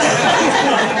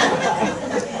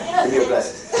 Give me your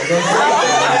glasses.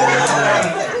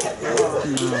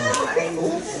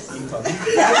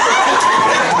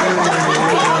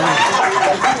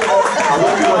 I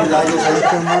want you what Elijah says.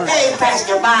 Hey,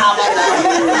 Pastor Bob, I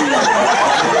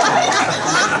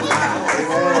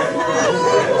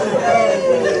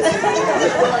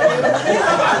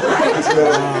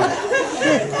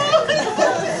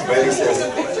But he says,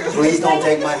 please don't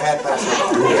take my hat, Pastor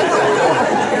Bob.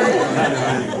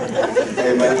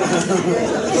 Amen.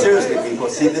 Seriously, people,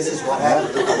 see, this is what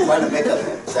happens. I'm trying to make an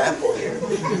example here.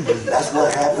 That's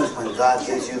what happens when God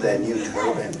gives you that new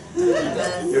turban.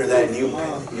 You're that new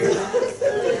man. You're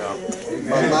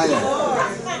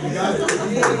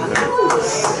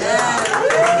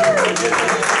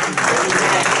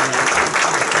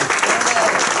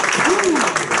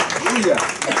Hallelujah.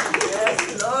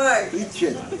 Lord. Preach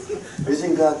it.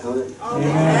 Isn't God good?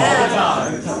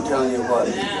 I'm telling you what,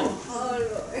 people.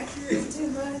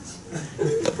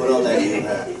 Put on that new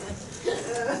hat.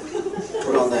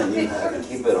 Put on that new hat and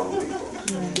keep it on, people.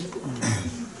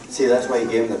 See, that's why he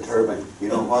gave him the turban. You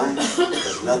know why?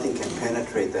 Because nothing can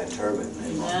penetrate that turban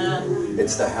anymore.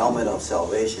 It's the helmet of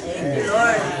salvation. Thank you,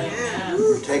 Lord.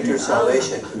 Protect your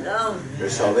salvation. Your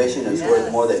salvation is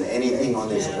worth more than anything on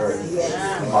this earth.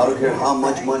 I don't care how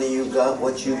much money you got,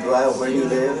 what you drive, where you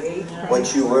live,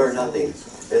 what you wear, nothing.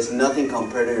 There's nothing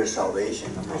compared to your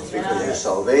salvation. Because your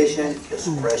salvation is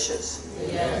precious.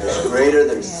 It's greater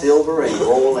than silver and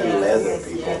gold and leather,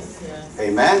 people.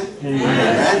 Amen?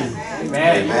 Amen?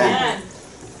 Amen.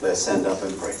 Let's stand up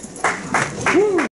and pray.